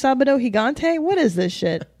watching Sábado Gigante? What is this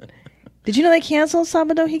shit? Did you know they canceled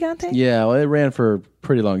Sábado Gigante? Yeah, well, it ran for a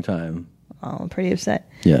pretty long time. Oh, I'm pretty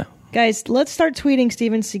upset. Yeah. Guys, let's start tweeting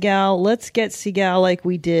Steven Seagal. Let's get Seagal like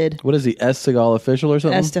we did. What is he, S. Seagal official or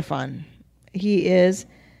something? Estefan. He is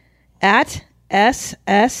at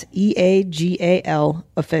SSEAGAL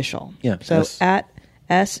official. Yeah. So at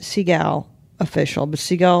S Seagal official, but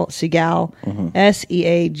Seagal SEAGAL.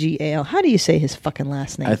 How do you say his fucking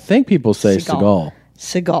last name? I think people say Seagal.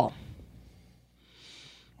 Seagal.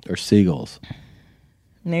 Or seagulls.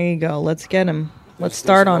 There you go. Let's get him. Let's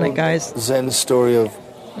start on it, guys. Zen story of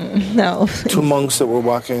no two monks that were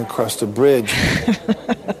walking across the bridge.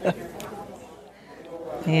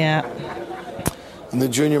 Yeah. And the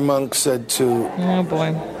junior monk said to oh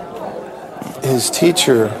boy his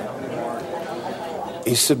teacher,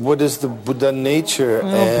 he said, "What is the Buddha nature?" Oh,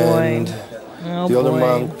 and boy. Oh, the other boy.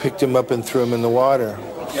 monk picked him up and threw him in the water.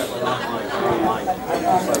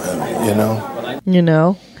 You know. You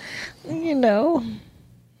know. You know.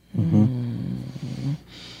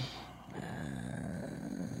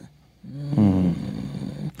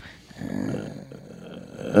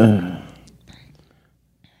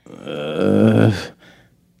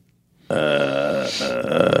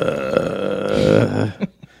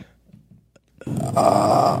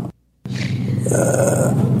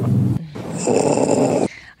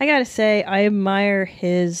 I gotta say, I admire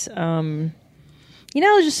his.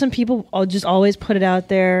 Just some people just always put it out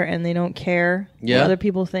there and they don't care what other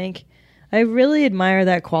people think. I really admire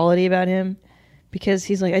that quality about him because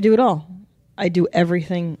he's like, I do it all. I do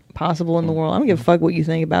everything possible in the world. I don't give a fuck what you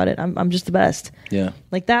think about it. I'm just the best. Yeah.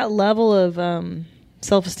 Like that level of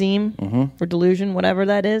self-esteem or delusion, whatever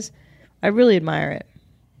that is, I really admire it.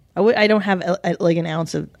 I don't have like an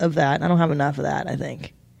ounce of that. I don't have enough of that, I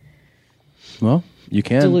think. Well, you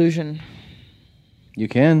can. Delusion. You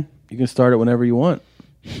can. You can start it whenever you want.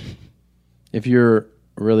 If you're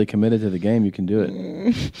really committed to the game, you can do it.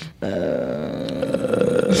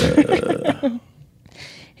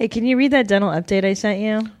 Hey, can you read that dental update I sent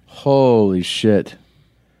you? Holy shit.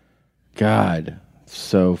 God,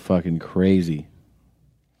 so fucking crazy.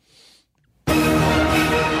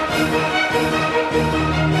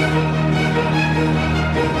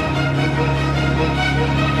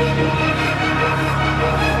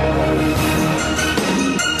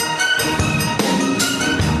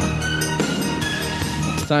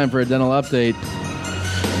 Time for a dental update.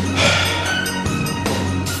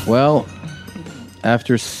 Well,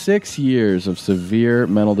 after 6 years of severe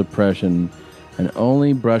mental depression and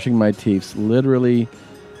only brushing my teeth literally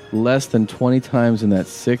less than 20 times in that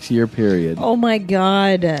 6-year period. Oh my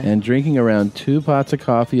God. And drinking around 2 pots of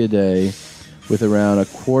coffee a day with around a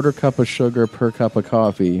quarter cup of sugar per cup of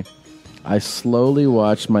coffee, I slowly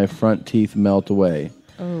watched my front teeth melt away.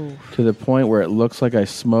 Oh. To the point where it looks like I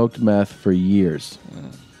smoked meth for years.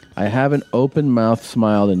 I haven't open-mouthed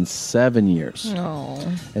smiled in 7 years. Oh.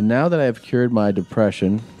 And now that I have cured my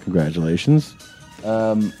depression, congratulations,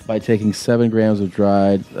 by taking 7 grams of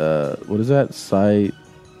dried, what is that?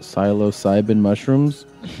 Psilocybin mushrooms.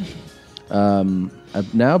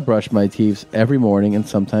 I've now brushed my teeth every morning and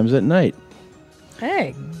sometimes at night.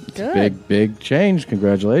 Hey, good. Big change.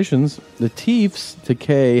 Congratulations. The teeth's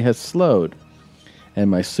decay has slowed,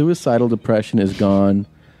 and my suicidal depression is gone.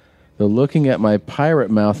 Though looking at my pirate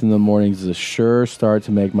mouth in the mornings is a sure start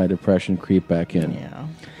to make my depression creep back in. Yeah.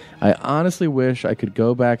 I honestly wish I could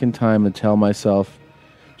go back in time and tell myself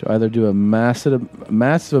to either do a massive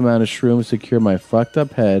amount of shrooms to cure my fucked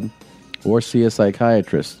up head or see a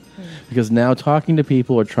psychiatrist. Because now talking to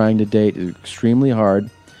people or trying to date is extremely hard,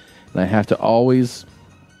 and I have to always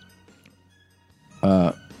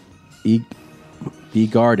be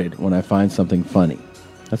guarded when I find something funny.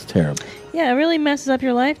 That's terrible. Yeah, it really messes up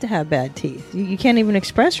your life to have bad teeth. You can't even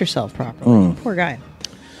express yourself properly. Poor guy.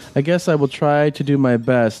 I guess I will try to do my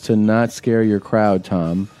best to not scare your crowd,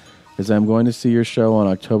 Tom, as I'm going to see your show on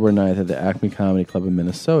October 9th at the Acme Comedy Club in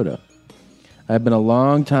Minnesota. I've been a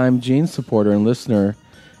long-time Gene supporter and listener,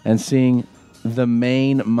 and seeing the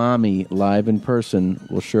main mommy live in person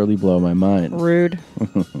will surely blow my mind. Rude.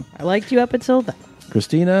 I liked you up until then.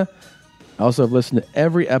 Christina, I also have listened to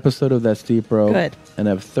every episode of That's Deep Bro. Good. And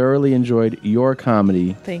have thoroughly enjoyed your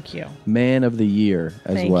comedy. Thank you. Man of the Year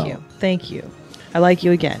as well. Thank you. I like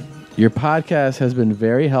you again. Your podcast has been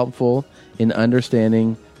very helpful in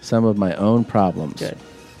understanding some of my own problems. Good.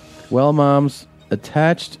 Well, moms,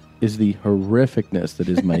 attached is the horrificness that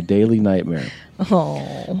is my daily nightmare.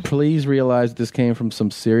 Oh. Please realize this came from some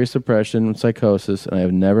serious depression and psychosis, and I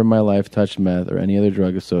have never in my life touched meth or any other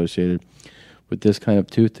drug associated with this kind of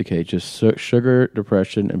tooth decay. Just sugar,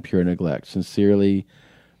 depression, and pure neglect. Sincerely,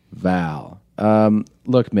 Val.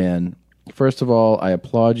 Look, man, first of all, I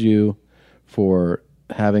applaud you for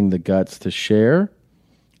having the guts to share,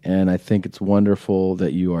 and I think it's wonderful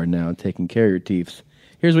that you are now taking care of your teeth.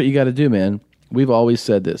 Here's what you got to do, man. We've always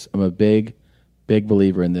said this. I'm a big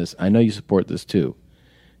believer in this. I know you support this too.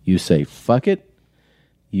 You say, fuck it.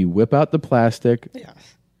 You whip out the plastic.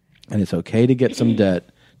 Yes. And it's okay to get some debt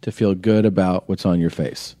to feel good about what's on your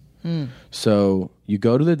face. So you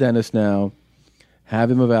go to the dentist now, have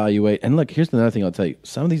him evaluate. And look, here's another thing I'll tell you.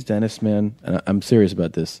 Some of these dentists, man, and I'm serious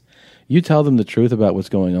about this. You tell them the truth about what's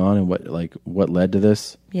going on and what led to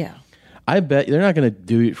this. Yeah. I bet they're not going to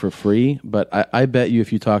do it for free, but I bet you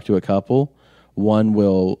if you talk to a couple, one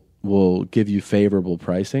will give you favorable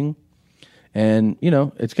pricing. And,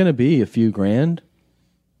 it's going to be a few grand.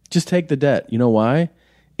 Just take the debt. You know why?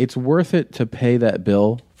 It's worth it to pay that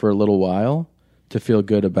bill for a little while to feel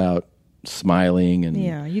good about smiling and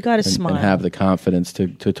you got to smile and have the confidence to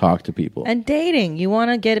talk to people. And dating, you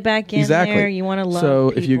want to get back in there. You want to love So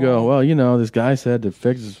people. if you go, well, this guy said to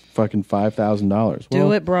fix is fucking $5,000.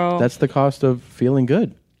 Do it, bro. That's the cost of feeling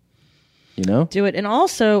good. Do it. And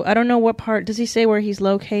also, I don't know what part does he say where he's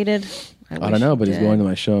located. I don't know, but he's going to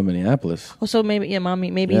my show in Minneapolis. Oh, so maybe he's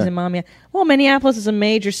in Mommy. Well, Minneapolis is a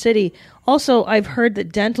major city. Also, I've heard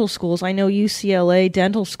that dental schools, I know UCLA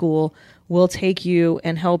Dental School will take you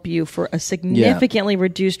and help you for a significantly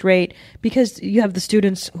reduced rate because you have the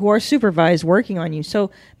students who are supervised working on you. So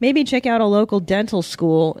maybe check out a local dental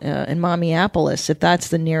school in Mommyapolis if that's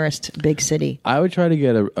the nearest big city. I would try to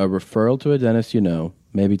get a referral to a dentist,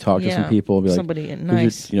 maybe talk to some people. Be like, somebody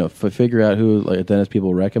nice. Figure out who a dentist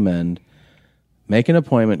people recommend. Make an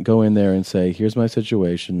appointment, go in there and say, here's my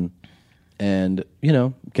situation. And,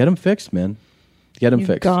 get them fixed, man. Get them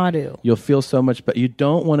fixed. Got to. You'll feel so much better. You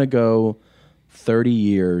don't want to go 30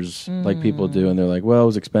 years like people do, and they're like, well, it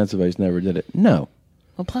was expensive. I just never did it. No.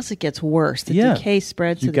 Well, plus it gets worse. The decay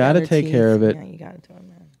spreads you to the gotta other take teeth. care of it. Yeah, you got to do it,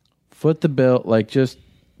 man. Foot the bill. Just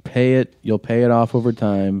pay it. You'll pay it off over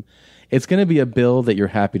time. It's going to be a bill that you're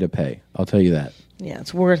happy to pay. I'll tell you that. Yeah,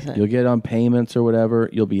 it's worth it. You'll get on payments or whatever.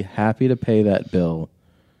 You'll be happy to pay that bill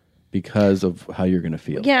because of how you're going to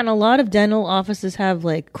feel. Yeah, and a lot of dental offices have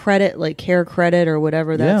credit, care credit or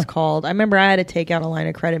whatever that's called. I remember I had to take out a line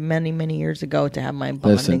of credit many, many years ago to have my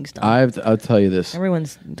bondings done. I'll tell you this.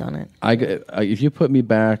 Everyone's done it. If you put me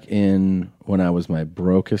back in when I was my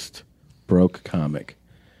broke comic,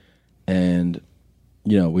 and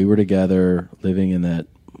we were together living in that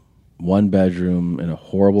one bedroom in a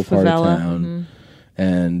horrible part of town,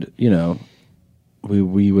 and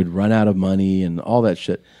we would run out of money and all that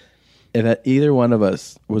shit. If either one of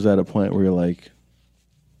us was at a point where you're like,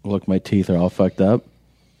 look, my teeth are all fucked up,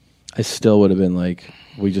 I still would have been like,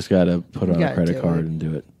 we just got to put on a credit card and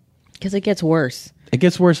do it. Because it gets worse. It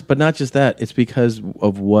gets worse, but not just that. It's because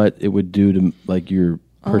of what it would do to your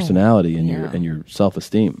personality and your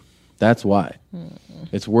self-esteem. That's why.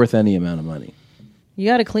 It's worth any amount of money. You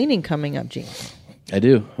got a cleaning coming up, Gene. I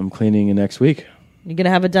do. I'm cleaning next week. You're going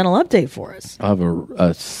to have a dental update for us. I'll have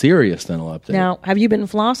a serious dental update. Now, have you been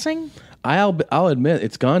flossing? I'll admit,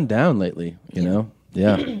 it's gone down lately, Yeah.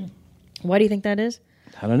 Why do you think that is?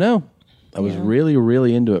 I don't know. I was really,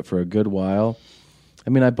 really into it for a good while.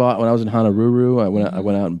 I mean, when I was in Honolulu, I went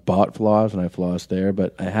out and bought floss, and I flossed there,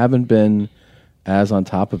 but I haven't been as on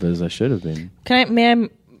top of it as I should have been.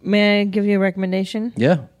 May I give you a recommendation?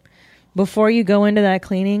 Yeah. Before you go into that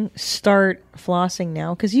cleaning, start flossing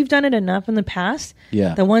now. Because you've done it enough in the past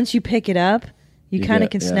that once you pick it up, you kind of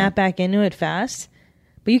can snap back into it fast.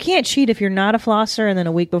 But you can't cheat if you're not a flosser and then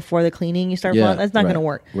a week before the cleaning you start flossing. That's not going to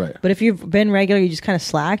work. Right. But if you've been regular, you just kind of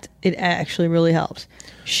slacked, it actually really helps.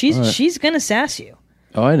 She's going to sass you.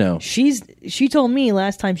 Oh, I know. She told me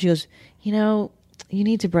last time, she goes, you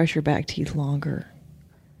need to brush your back teeth longer.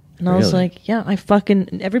 And I was like, yeah,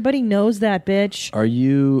 everybody knows that, bitch. Are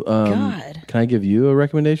you, God. Can I give you a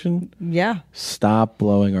recommendation? Yeah. Stop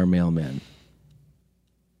blowing our mailman.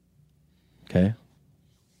 Okay?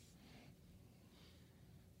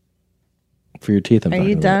 For your teeth, I'm Are talking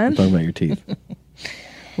you about. done? I'm talking about your teeth.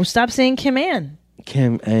 Well, stop saying Kim Ann.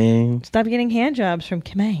 Kim Ann. Stop getting hand jobs from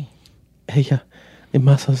Kim Ann. Hey, the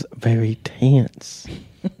muscles very tense.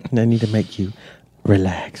 And I need to make you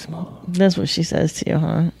relax more. That's what she says to you,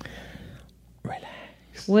 huh?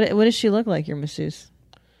 Relax. What does she look like, your masseuse?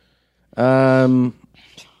 Let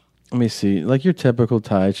me see. Like your typical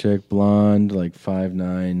Thai chick, blonde, like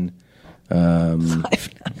 5'9".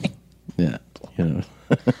 5'9". Yeah, you know.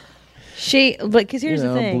 But because here's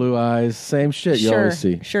the thing, blue eyes, same shit you always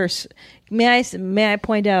see. Sure. May I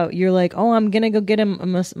point out? You're like, oh, I'm gonna go get a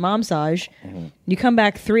massage. Mm-hmm. You come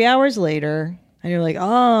back 3 hours later, and you're like,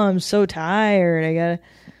 oh, I'm so tired. I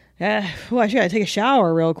gotta take a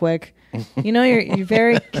shower real quick. You know, you're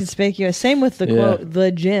very conspicuous. Same with the quote,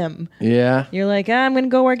 the gym. Yeah. You're like, I'm gonna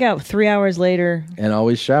go work out. 3 hours later, And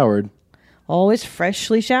always showered. always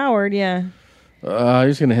freshly showered. Yeah. I'm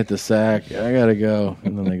just gonna hit the sack. I gotta go,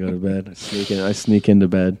 and then I go to bed. I sneak into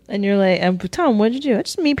bed. And you're like, Tom, what'd you do? I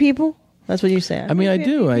just meet people. That's what you say. I mean, I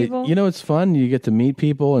do. It's fun. You get to meet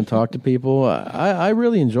people and talk to people. I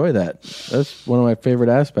really enjoy that. That's one of my favorite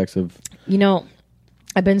aspects of. You know,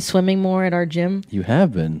 I've been swimming more at our gym. You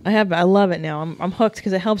have been. I love it now. I'm hooked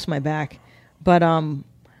because it helps my back. But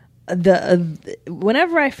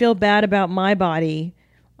whenever I feel bad about my body,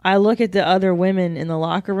 I look at the other women in the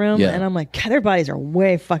locker room and I'm like, God, their bodies are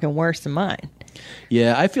way fucking worse than mine.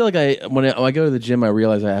 Yeah, I feel like when I go to the gym, I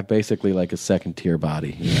realize I have basically like a second tier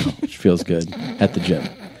body, which feels good at the gym.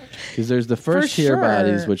 Because there's the first tier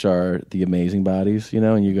bodies, which are the amazing bodies,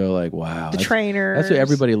 and you go like, wow. The trainers. That's what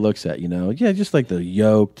everybody looks at, Yeah, just like the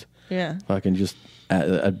yoked, fucking just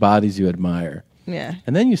at bodies you admire. Yeah.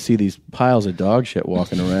 And then you see these piles of dog shit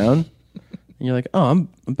walking around, and you're like, oh,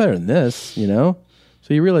 I'm better than this,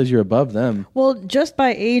 So you realize you're above them. Well, just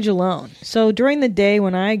by age alone. So during the day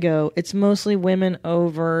when I go, it's mostly women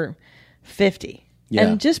over 50. Yeah.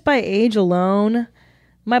 And just by age alone,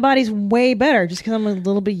 my body's way better just because I'm a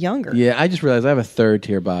little bit younger. Yeah, I just realized I have a third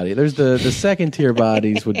tier body. There's the second tier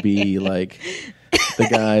bodies would be like the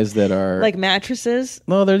guys that are like mattresses.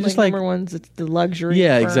 No, they're just like number ones. It's the luxury.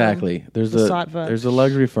 Yeah, firm, exactly. There's the the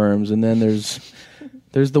luxury firms, and then there's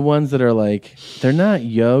the ones that are like they're not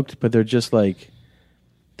yoked, but they're just like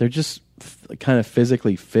they're just kind of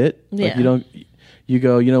physically fit. Yeah. Like you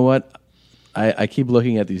go, you know what? I keep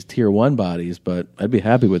looking at these tier 1 bodies, but I'd be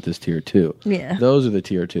happy with this tier 2. Yeah. Those are the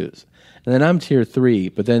tier 2s. And then I'm tier 3,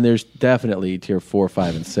 but then there's definitely tier 4,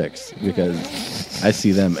 5, and 6 because I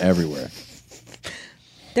see them everywhere.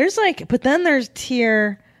 But then there's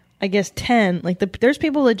tier, I guess 10. Like there's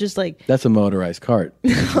people that just like. That's a motorized cart.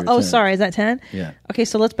 Oh, sorry, is that 10? Yeah. Okay,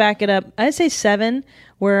 so let's back it up. I'd say 7,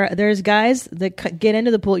 where there's guys that get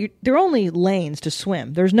into the pool. They're only lanes to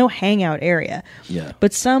swim. There's no hangout area. Yeah.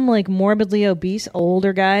 But some like morbidly obese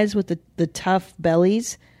older guys with the tough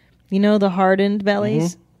bellies, the hardened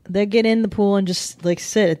bellies, they get in the pool and just like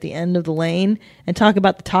sit at the end of the lane and talk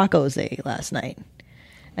about the tacos they ate last night.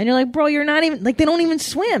 And you're like, bro, you're not even like they don't even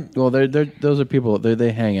swim. Well, those are people.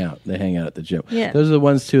 They hang out. They hang out at the gym. Yeah. Those are the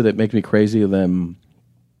ones too that make me crazy.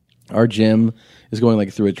 Our gym is going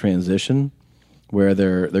like through a transition where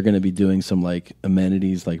they're going to be doing some like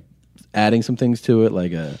amenities, like adding some things to it,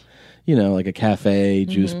 like like a cafe,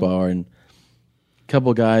 juice bar, and a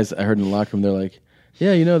couple of guys I heard in the locker room. They're like,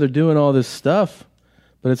 yeah, they're doing all this stuff,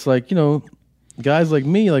 but it's like guys like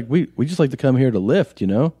me, like we just like to come here to lift,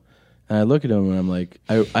 And I look at him and I'm like,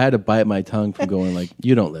 I had to bite my tongue from going like,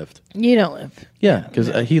 you don't lift. You don't lift. Yeah,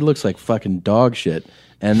 because he looks like fucking dog shit.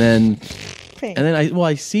 And then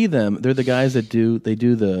I see them. They're the guys that do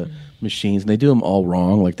the machines, and they do them all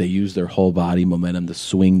wrong. Like they use their whole body momentum to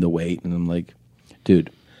swing the weight. And I'm like, dude,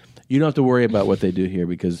 you don't have to worry about what they do here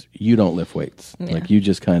because you don't lift weights. Yeah. Like you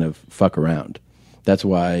just kind of fuck around. That's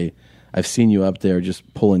why I've seen you up there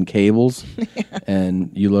just pulling cables, and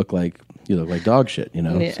you look like dog shit.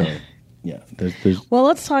 Yeah. So. Yeah, there's. Well,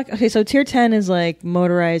 let's talk. Okay, so tier 10 is like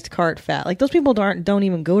motorized cart fat. Like those people don't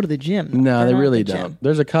even go to the gym. No, They're they not really at the don't. gym.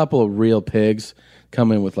 There's a couple of real pigs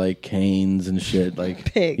coming with like canes and shit,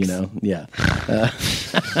 like pigs. Yeah.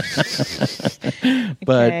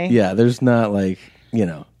 But yeah, there's not like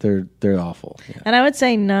they're awful. Yeah. And I would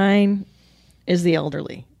say 9 is the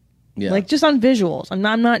elderly. Yeah. Like just on visuals. I'm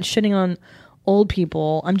not shitting on old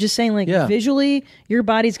people. I'm just saying visually your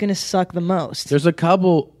body's going to suck the most. There's a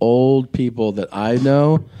couple old people that I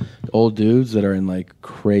know, old dudes that are in like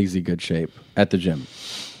crazy good shape at the gym.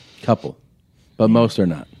 Couple. But most are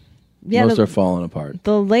not. Yeah, most are falling apart.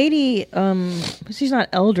 The lady, she's not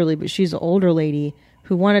elderly, but she's an older lady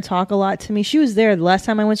who wanted to talk a lot to me. She was there the last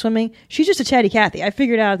time I went swimming. She's just a chatty Cathy. I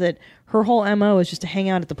figured out that her whole MO is just to hang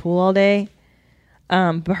out at the pool all day.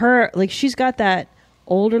 But her, like, she's got that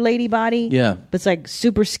older lady body. Yeah. But it's like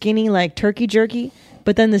super skinny, like turkey jerky.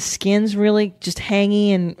 But then the skin's really just hangy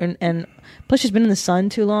and plus she's been in the sun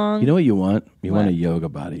too long. You know what you want? You want What? a yoga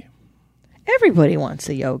body. Everybody wants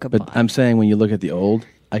a yoga But body. I'm saying when you look at the old,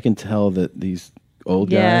 I can tell that these old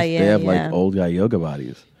guys, Yeah, they have yeah. like old guy yoga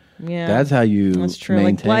bodies. Yeah. That's how you That's true.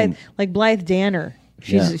 maintain. Like Blythe Danner.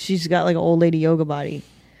 Yeah. She's got like an old lady yoga body.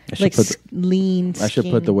 I should Like put the- lean. I should put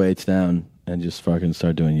skinny. the weights down and just fucking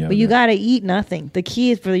start doing yoga. But you gotta eat nothing. The key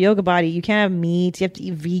is for the yoga body. You can't have meat. You have to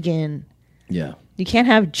eat vegan. Yeah. You can't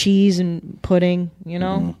have cheese and pudding. You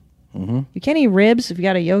know. Mm-hmm. You can't eat ribs if you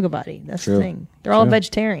got a yoga body. That's True. the thing. They're all True.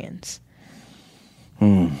 vegetarians.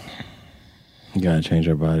 You gotta change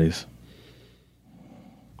our bodies.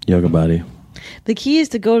 Yoga body. The key is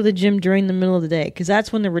to go to the gym during the middle of the day because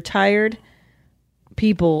that's when the retired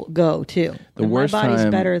people go too. The And worst my body's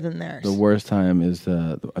time, better than theirs. The worst time is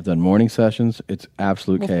I've done morning sessions. It's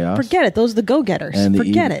absolute Well, chaos. Forget it. Those are the go-getters. And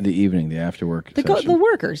Forget it. The evening, the after work. The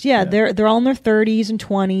workers. Yeah, they're all in their 30s and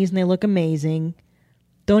 20s and they look amazing.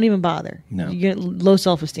 Don't even bother. No. You get low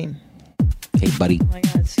self-esteem. Hey, buddy. Oh my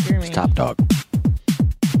God, it's scaring me. It's Top Dog.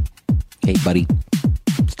 Hey, buddy.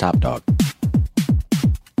 It's Top Dog.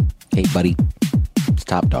 Hey, buddy. It's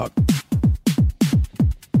Top Dog.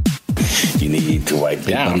 You need to wipe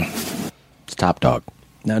down. It's Top Dog.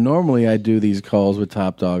 Now, normally I do these calls with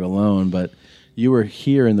Top Dog alone, but you were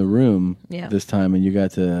here in the room Yeah. this time and you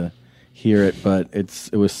got to hear it. But it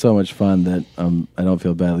was so much fun that I don't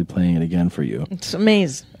feel badly playing it again for you. It's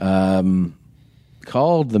amazing.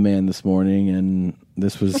 Called the man this morning, and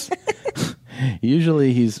this was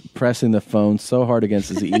usually he's pressing the phone so hard against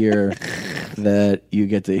his ear that you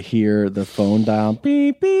get to hear the phone dial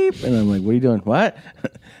beep beep, and I'm like, "What are you doing? What?"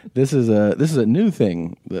 This is a new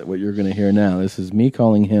thing that what you're going to hear now. This is me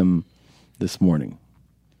calling him this morning.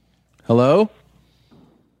 Hello?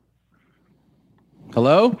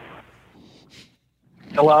 Hello?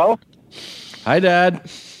 Hello? Hi, Dad.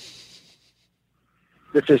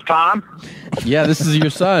 This is Tom. Yeah, this is your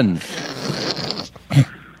son.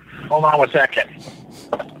 Hold on 1 second.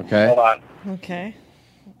 Okay. Hold on. Okay.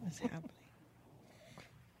 What's happening?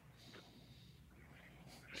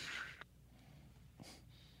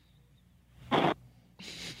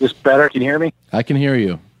 This better? Can you hear me? I can hear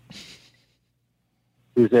you.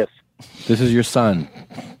 Who's this? This is your son.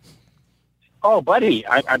 Oh, buddy,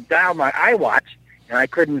 I'm down my iWatch, and I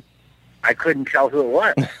couldn't tell who it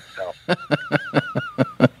was.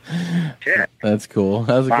 So. Shit. That's cool.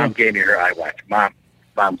 How's it Mom going? gave me her iWatch.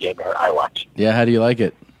 Mom gave me her iWatch. Yeah, how do you like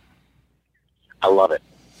it? I love it.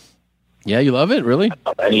 Yeah, you love it? Really?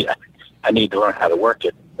 I need to learn how to work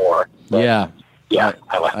it more. Yeah. Yeah,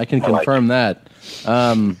 I can I like confirm that.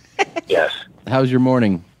 Yes. How's your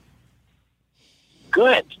morning?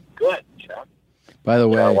 Good. You know? By the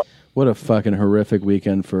way, what a fucking horrific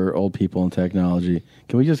weekend for old people in technology.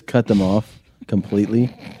 Can we just cut them off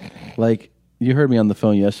completely? Like, you heard me on the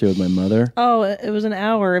phone yesterday with my mother. Oh, it was an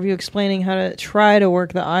hour of you explaining how to try to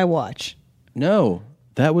work the iWatch. No,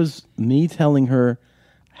 that was me telling her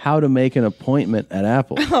how to make an appointment at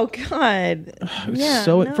Apple. Oh, God. Yeah,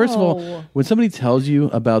 First of all, no. when somebody tells you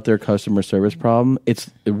about their customer service problem, it's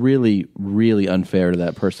really, really unfair to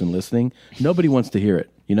that person listening. Nobody wants to hear it.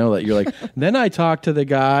 You know, like you're like, then I talked to the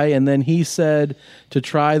guy, and then he said to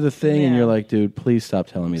try the thing, and Yeah. you're like, dude, please stop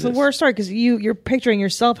telling me It's this. the worst part because you're picturing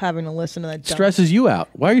yourself having to listen to that. dumb- Stresses you out.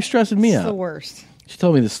 Why are you stressing me It's out? the worst. She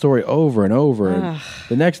told me the story over and over. And Ugh.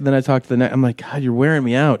 then I talked to the next. I'm like, God, you're wearing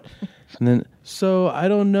me out. And then, so I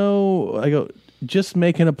don't know. I go, just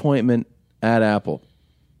make an appointment at Apple.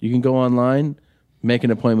 You can go online, make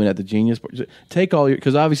an appointment at the Genius. Take all your,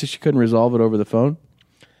 because obviously she couldn't resolve it over the phone.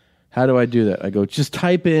 How do I do that? I go, just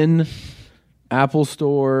type in Apple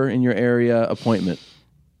Store in your area appointment.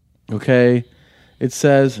 Okay. It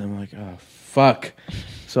says, I'm like, oh, fuck.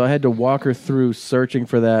 So I had to walk her through searching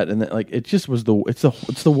for that. And then, like, it just was it's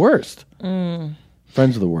the worst. Mm.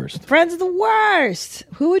 Friends are the worst. Friends are the worst.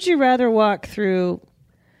 Who would you rather walk through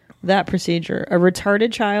that procedure? A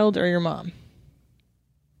retarded child or your mom?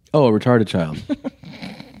 Oh, a retarded child.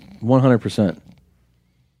 100%.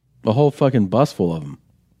 A whole fucking bus full of them.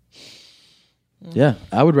 Yeah,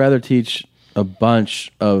 I would rather teach a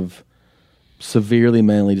bunch of severely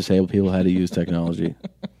mentally disabled people how to use technology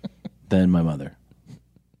than my mother.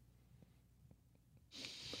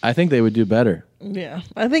 I think they would do better. Yeah,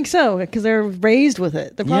 I think so because they're raised with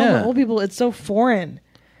it. The problem Yeah. with old people, it's so foreign.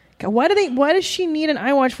 God, why does she need an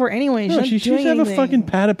iWatch for anyway? No, She's she not should doing have anything. a fucking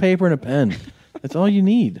pad of paper and a pen. That's all you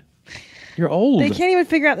need. You're old. They can't even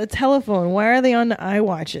figure out the telephone. Why are they on the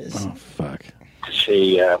iWatches? Oh, fuck.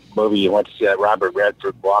 See movie, you went to see that Robert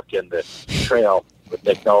Redford walk in the trail with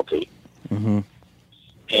Nick Nolte. Mm-hmm.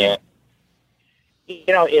 And, you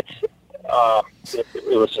know, it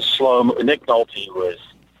was a slow. Nick Nolte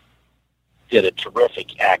did a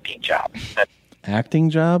terrific acting job. Acting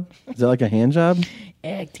job? Is that like a hand job?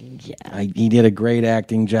 Acting job. He did a great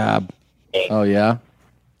acting job. Oh, yeah?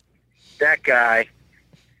 That guy,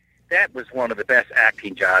 that was one of the best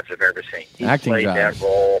acting jobs I've ever seen. He Acting played jobs.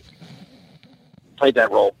 played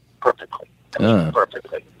that role perfectly.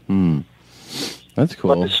 Perfectly. That's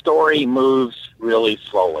cool. But the story moves really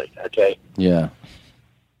slowly, okay? Yeah.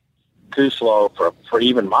 Too slow for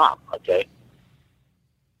even Mom, okay?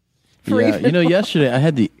 Yeah, you know, yesterday I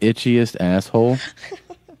had the itchiest asshole.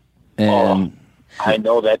 And I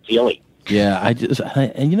know that feeling. yeah,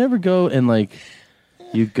 and you never go and like,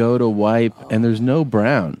 you go to wipe and there's no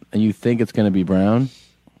brown and you think it's going to be brown.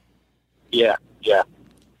 Yeah.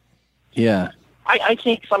 Yeah. I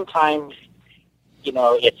think sometimes, you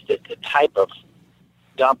know, it's the type of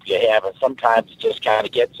dump you have, and sometimes it just kind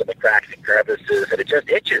of gets in the cracks and crevices, and it just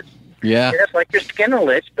itches. Yeah. And it's like your skin will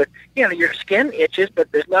itch, but, you know, your skin itches,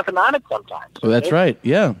 but there's nothing on it sometimes. Well, that's right.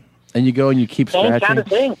 Yeah. And you go and you keep Same scratching. kind of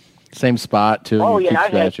thing. Same spot, too. Oh, you yeah, keep I had,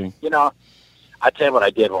 scratching. you know, I'll tell you what I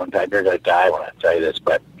did one time. You're going to die when I tell you this,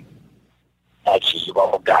 but actually you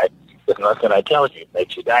won't die. There's nothing I tell you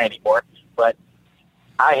makes you die anymore. But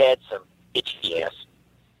I had some itchy ass.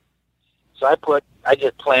 So I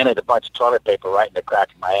just planted a bunch of toilet paper right in the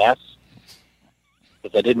crack of my ass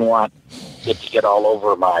because I didn't want it to get all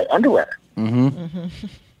over my underwear. Mm-hmm.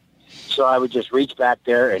 So I would just reach back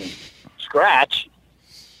there and scratch,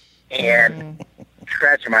 and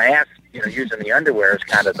scratching my ass, you know, using the underwear is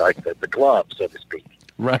kind of like the glove, so to speak.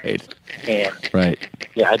 Right. And Right.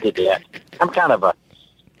 yeah, I did that. I'm kind of a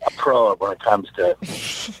pro when it comes to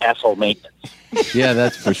asshole maintenance. Yeah,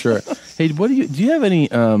 that's for sure. Hey, do you have any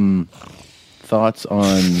thoughts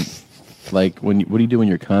on like what do you do when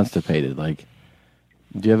you're constipated? Like,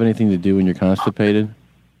 do you have anything to do when you're constipated?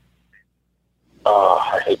 Oh,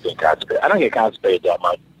 I hate being constipated. I don't get constipated that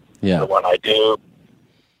much. Yeah. But when I do,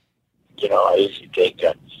 you know, I usually take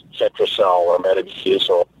Cetracel or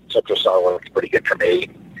Metamucil. Cetracel works pretty good for me,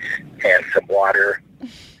 and some water.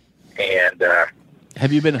 And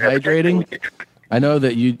Have you been hydrating? I know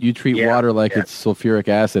that you treat water like it's sulfuric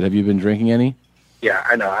acid. Have you been drinking any? yeah,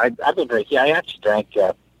 I know. I've been drinking. I actually drank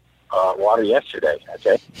water yesterday.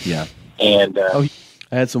 Okay. Yeah. And I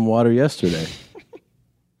had some water yesterday.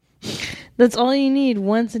 That's all you need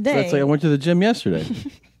once a So day. that's like I went to the gym yesterday.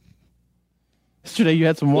 Yesterday you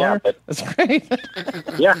had some water? That's great.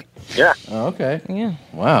 yeah. Oh, okay. Yeah.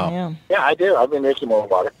 Wow. Yeah, I do. I've been drinking more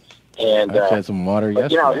water. And I had some water but,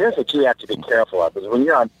 yesterday. you know, here's what you have to be careful of: is when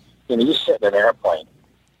you're on, you know, you sit in an airplane.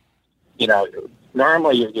 You know,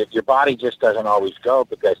 normally your body just doesn't always go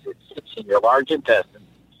because it sits in your large intestine,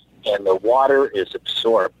 and the water is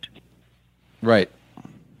absorbed. Right.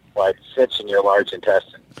 While it sits in your large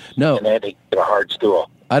intestine. No. And then you get a hard stool.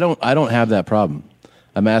 I don't have that problem.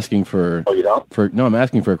 I'm asking for. Oh, you don't? I'm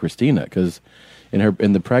asking for Christina because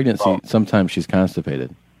in the pregnancy sometimes she's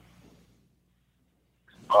constipated.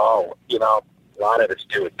 Oh, you know, a lot of it's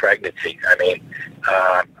to do with pregnancy. I mean,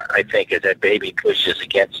 I think as that baby pushes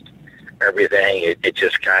against everything, it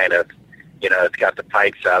just kind of, you know, it's got the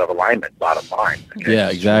pipes out of alignment, bottom line. Okay? Yeah,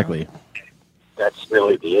 exactly. That's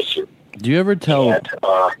really the issue. Do you ever tell?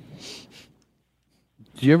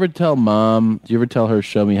 Do you ever tell Mom? Do you ever tell her,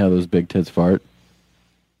 "Show me how those big tits fart"?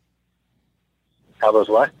 How those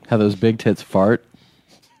what? How those big tits fart?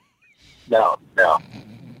 No.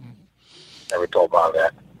 Never told Mom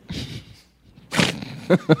that.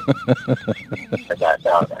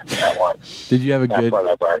 That one. Did you have a Not good? part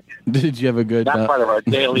of our, Did you have a good? not part of our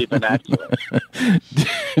daily vernacular.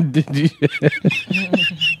 Did you?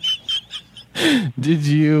 Did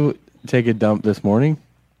you take a dump this morning?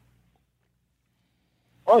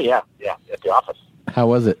 Oh yeah, at the office. How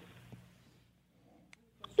was it?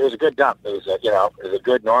 It was a good dump. It was a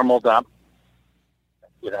good normal dump.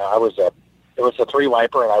 You know, it was a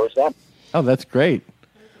 3-wiper, and I was done. Oh, that's great.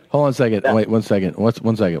 Hold on a second. Yeah. Wait, 1 second.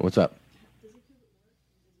 One second. What's up?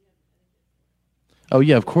 Oh,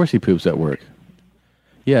 yeah, of course he poops at work.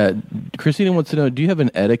 Yeah, Christina wants to know, do you have an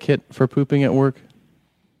etiquette for pooping at work?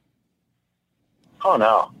 Oh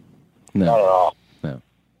no, No. not at all. No.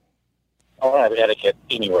 I don't have etiquette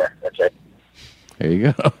anywhere. Okay. There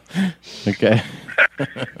you go. Okay.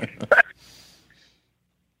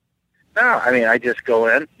 No, I mean I just go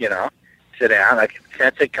in, you know, sit down. I can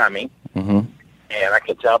sense it coming, Mm-hmm. and I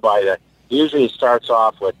can tell by the. Usually, it starts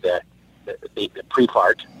off with the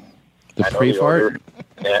pre-fart. The I know pre-fart?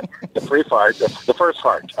 The pre-fart, the first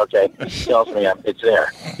fart. Okay, tells me it's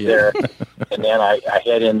there. Yeah. There, and then I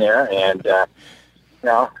head in there, and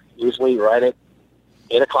usually right at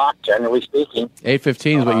 8 o'clock, generally speaking.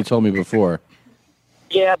 8:15 is what you told me before.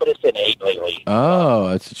 Yeah, but it's been 8 lately. Oh,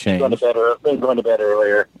 that's a change. Been going to bed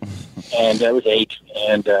earlier, and it was 8,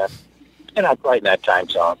 and I'm right in that time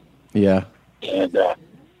zone. Yeah. And it's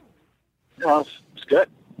good.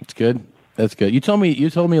 It's good. That's good. You told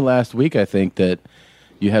me last week, I think, that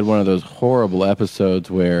you had one of those horrible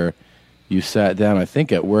episodes where you sat down, I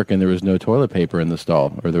think, at work, and there was no toilet paper in the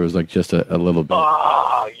stall, or there was like just a little bit.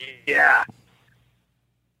 Oh, yeah.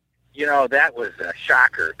 That was a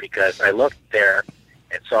shocker because I looked there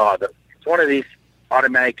and saw it's one of these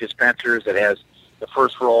automatic dispensers that has the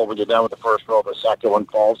first roll. When you're done with the first roll, the second one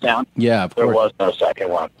falls down. Yeah, of course. There was no second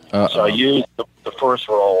one. So I used the first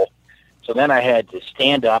roll. So then I had to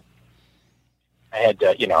stand up. I had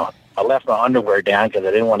to, I left my underwear down because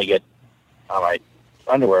I didn't want to get on my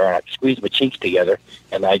underwear, and I squeezed my cheeks together,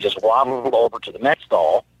 and I just waddled over to the next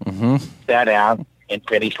stall, sat down, and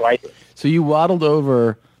finished wiping. So you waddled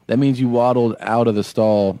over. That means you waddled out of the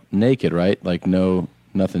stall naked, right? Like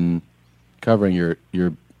nothing covering your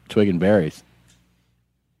twig and berries.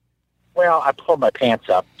 Well, I pulled my pants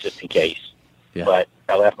up just in case, but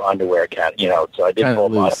I left my underwear, so I did pull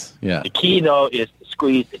them up. Yeah. The key, though, is to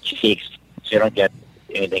squeeze the cheeks so you don't get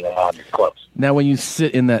anything on your clothes. Now, when you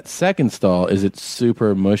sit in that second stall, is it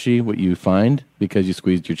super mushy, what you find, because you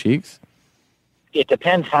squeezed your cheeks? It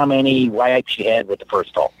depends how many wipes you had with the first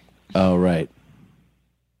stall. Oh, right.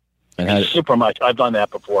 And it's super much. I've done that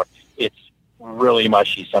before. It's really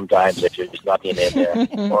mushy sometimes if there's nothing in there,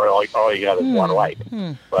 or all you got is one wipe.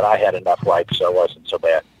 But I had enough wipes, so it wasn't so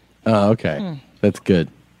bad. Oh, okay. That's good.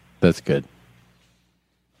 That's good.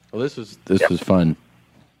 Well, this was fun.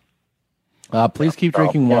 Please keep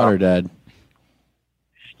drinking water, Dad.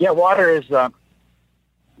 Yeah, water is good.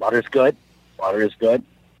 Water is good.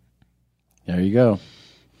 There you go.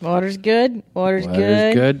 Water's good. Water's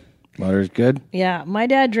good. Water's good. Yeah, my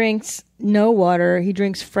dad drinks no water. He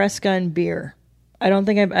drinks Fresca and beer. I don't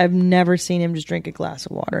think I've never seen him just drink a glass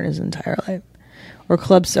of water in his entire life. Or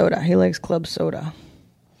club soda. He likes club soda.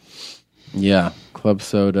 Yeah, club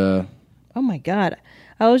soda. Oh my God.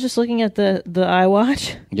 I was just looking at the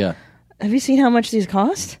iWatch. Yeah. Have you seen how much these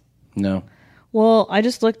cost? No. Well, I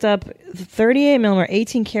just looked up the 38 millimeter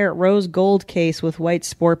 18 karat rose gold case with white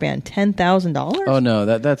sport band, $10,000. Oh no,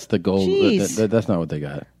 that's the gold. Jeez. That's not what they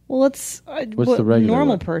got. Well, it's What's the regular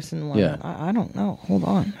normal one? person one. Yeah. I don't know. Hold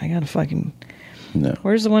on, I gotta fucking. No.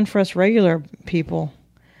 Where's the one for us regular people?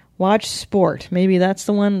 Watch Sport. Maybe that's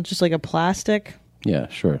the one, just like a plastic. Yeah,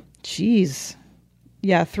 sure. Jeez.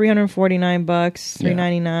 Yeah, $349,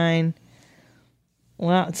 $399.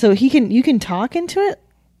 Wow. So you can talk into it,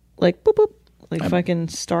 like boop boop, like fucking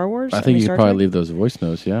Star Wars. I think you could probably leave those voice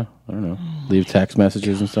notes. Yeah, I don't know. Leave text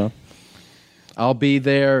messages and stuff. I'll be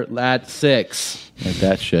there at 6. Like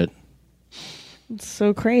that shit. It's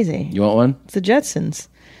so crazy. You want one? It's the Jetsons.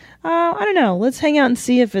 I don't know. Let's hang out and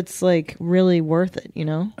see if it's like really worth it.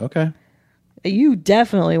 Okay. You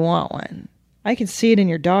definitely want one. I can see it in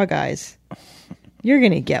your dog eyes. You're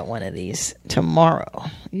going to get one of these tomorrow.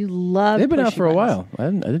 You love They've been out pushy for a buttons. while.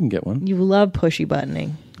 I didn't get one. You love pushy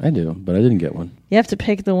buttoning. I do, but I didn't get one. You have to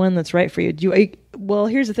pick the one that's right for you. Well,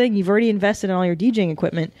 here's the thing. You've already invested in all your DJing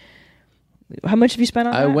equipment. How much have you spent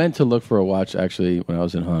on that? I went to look for a watch, actually, when I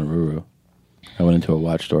was in Honolulu. I went into a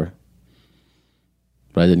watch store.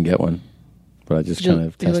 But I didn't get one. But I just kind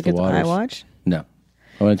of tested the waters. Did you look at the iWatch? No.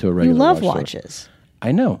 I went to a regular You love watch watches. Store.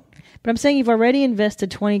 I know. But I'm saying you've already invested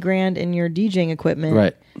 $20,000 in your DJing equipment.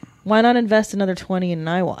 Right. Why not invest another $20 in an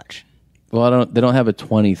iWatch? Well, they don't have a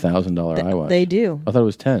 $20,000 iWatch. They do. I thought it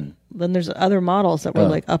was 10. Then there's other models that were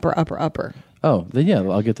like upper. Oh, then yeah,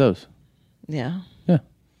 I'll get those. Yeah. Yeah.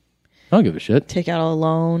 I don't give a shit. Take out a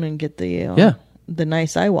loan and get the the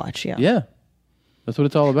nice iWatch. Yeah. Yeah. That's what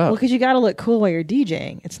it's all about. Well, because you got to look cool while you're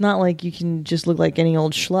DJing. It's not like you can just look like any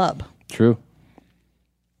old schlub. True.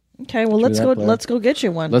 Okay, well let's go get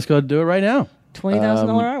you one. Let's go do it right now. $20,000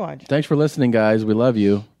 iWatch. Thanks for listening, guys. We love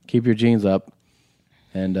you. Keep your jeans up,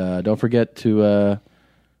 and don't forget to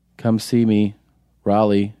come see me,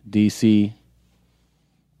 Raleigh, DC.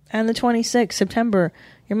 And the 26th September,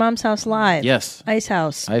 your mom's house live. Yes. Ice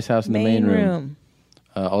House. Ice House in the main room.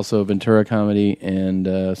 Also Ventura Comedy and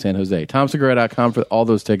San Jose. TomSegura.com for all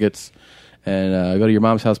those tickets, and go to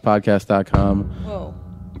yourmomshousepodcast.com. Whoa.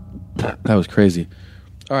 That was crazy.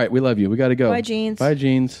 All right, we love you. We got to go. Bye, Jeans. Bye,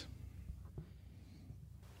 Jeans.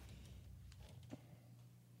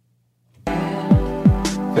 The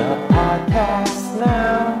podcast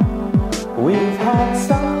now. We've had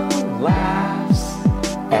some laughs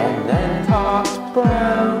and then talked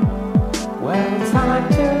brown. Well, it's time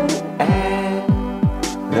to end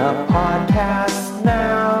the podcast now.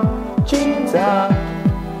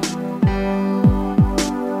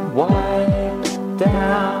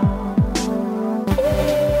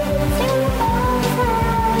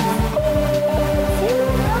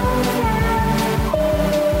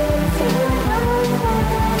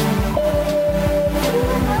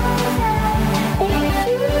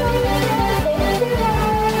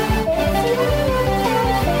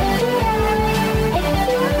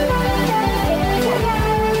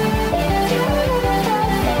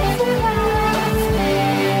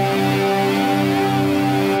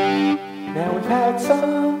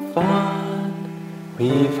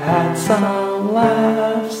 some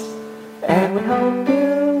laughs, and we hope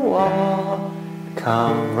you all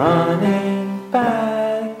come running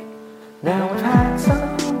back. Now we've had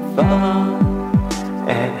some fun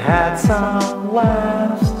and had some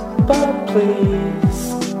laughs, but please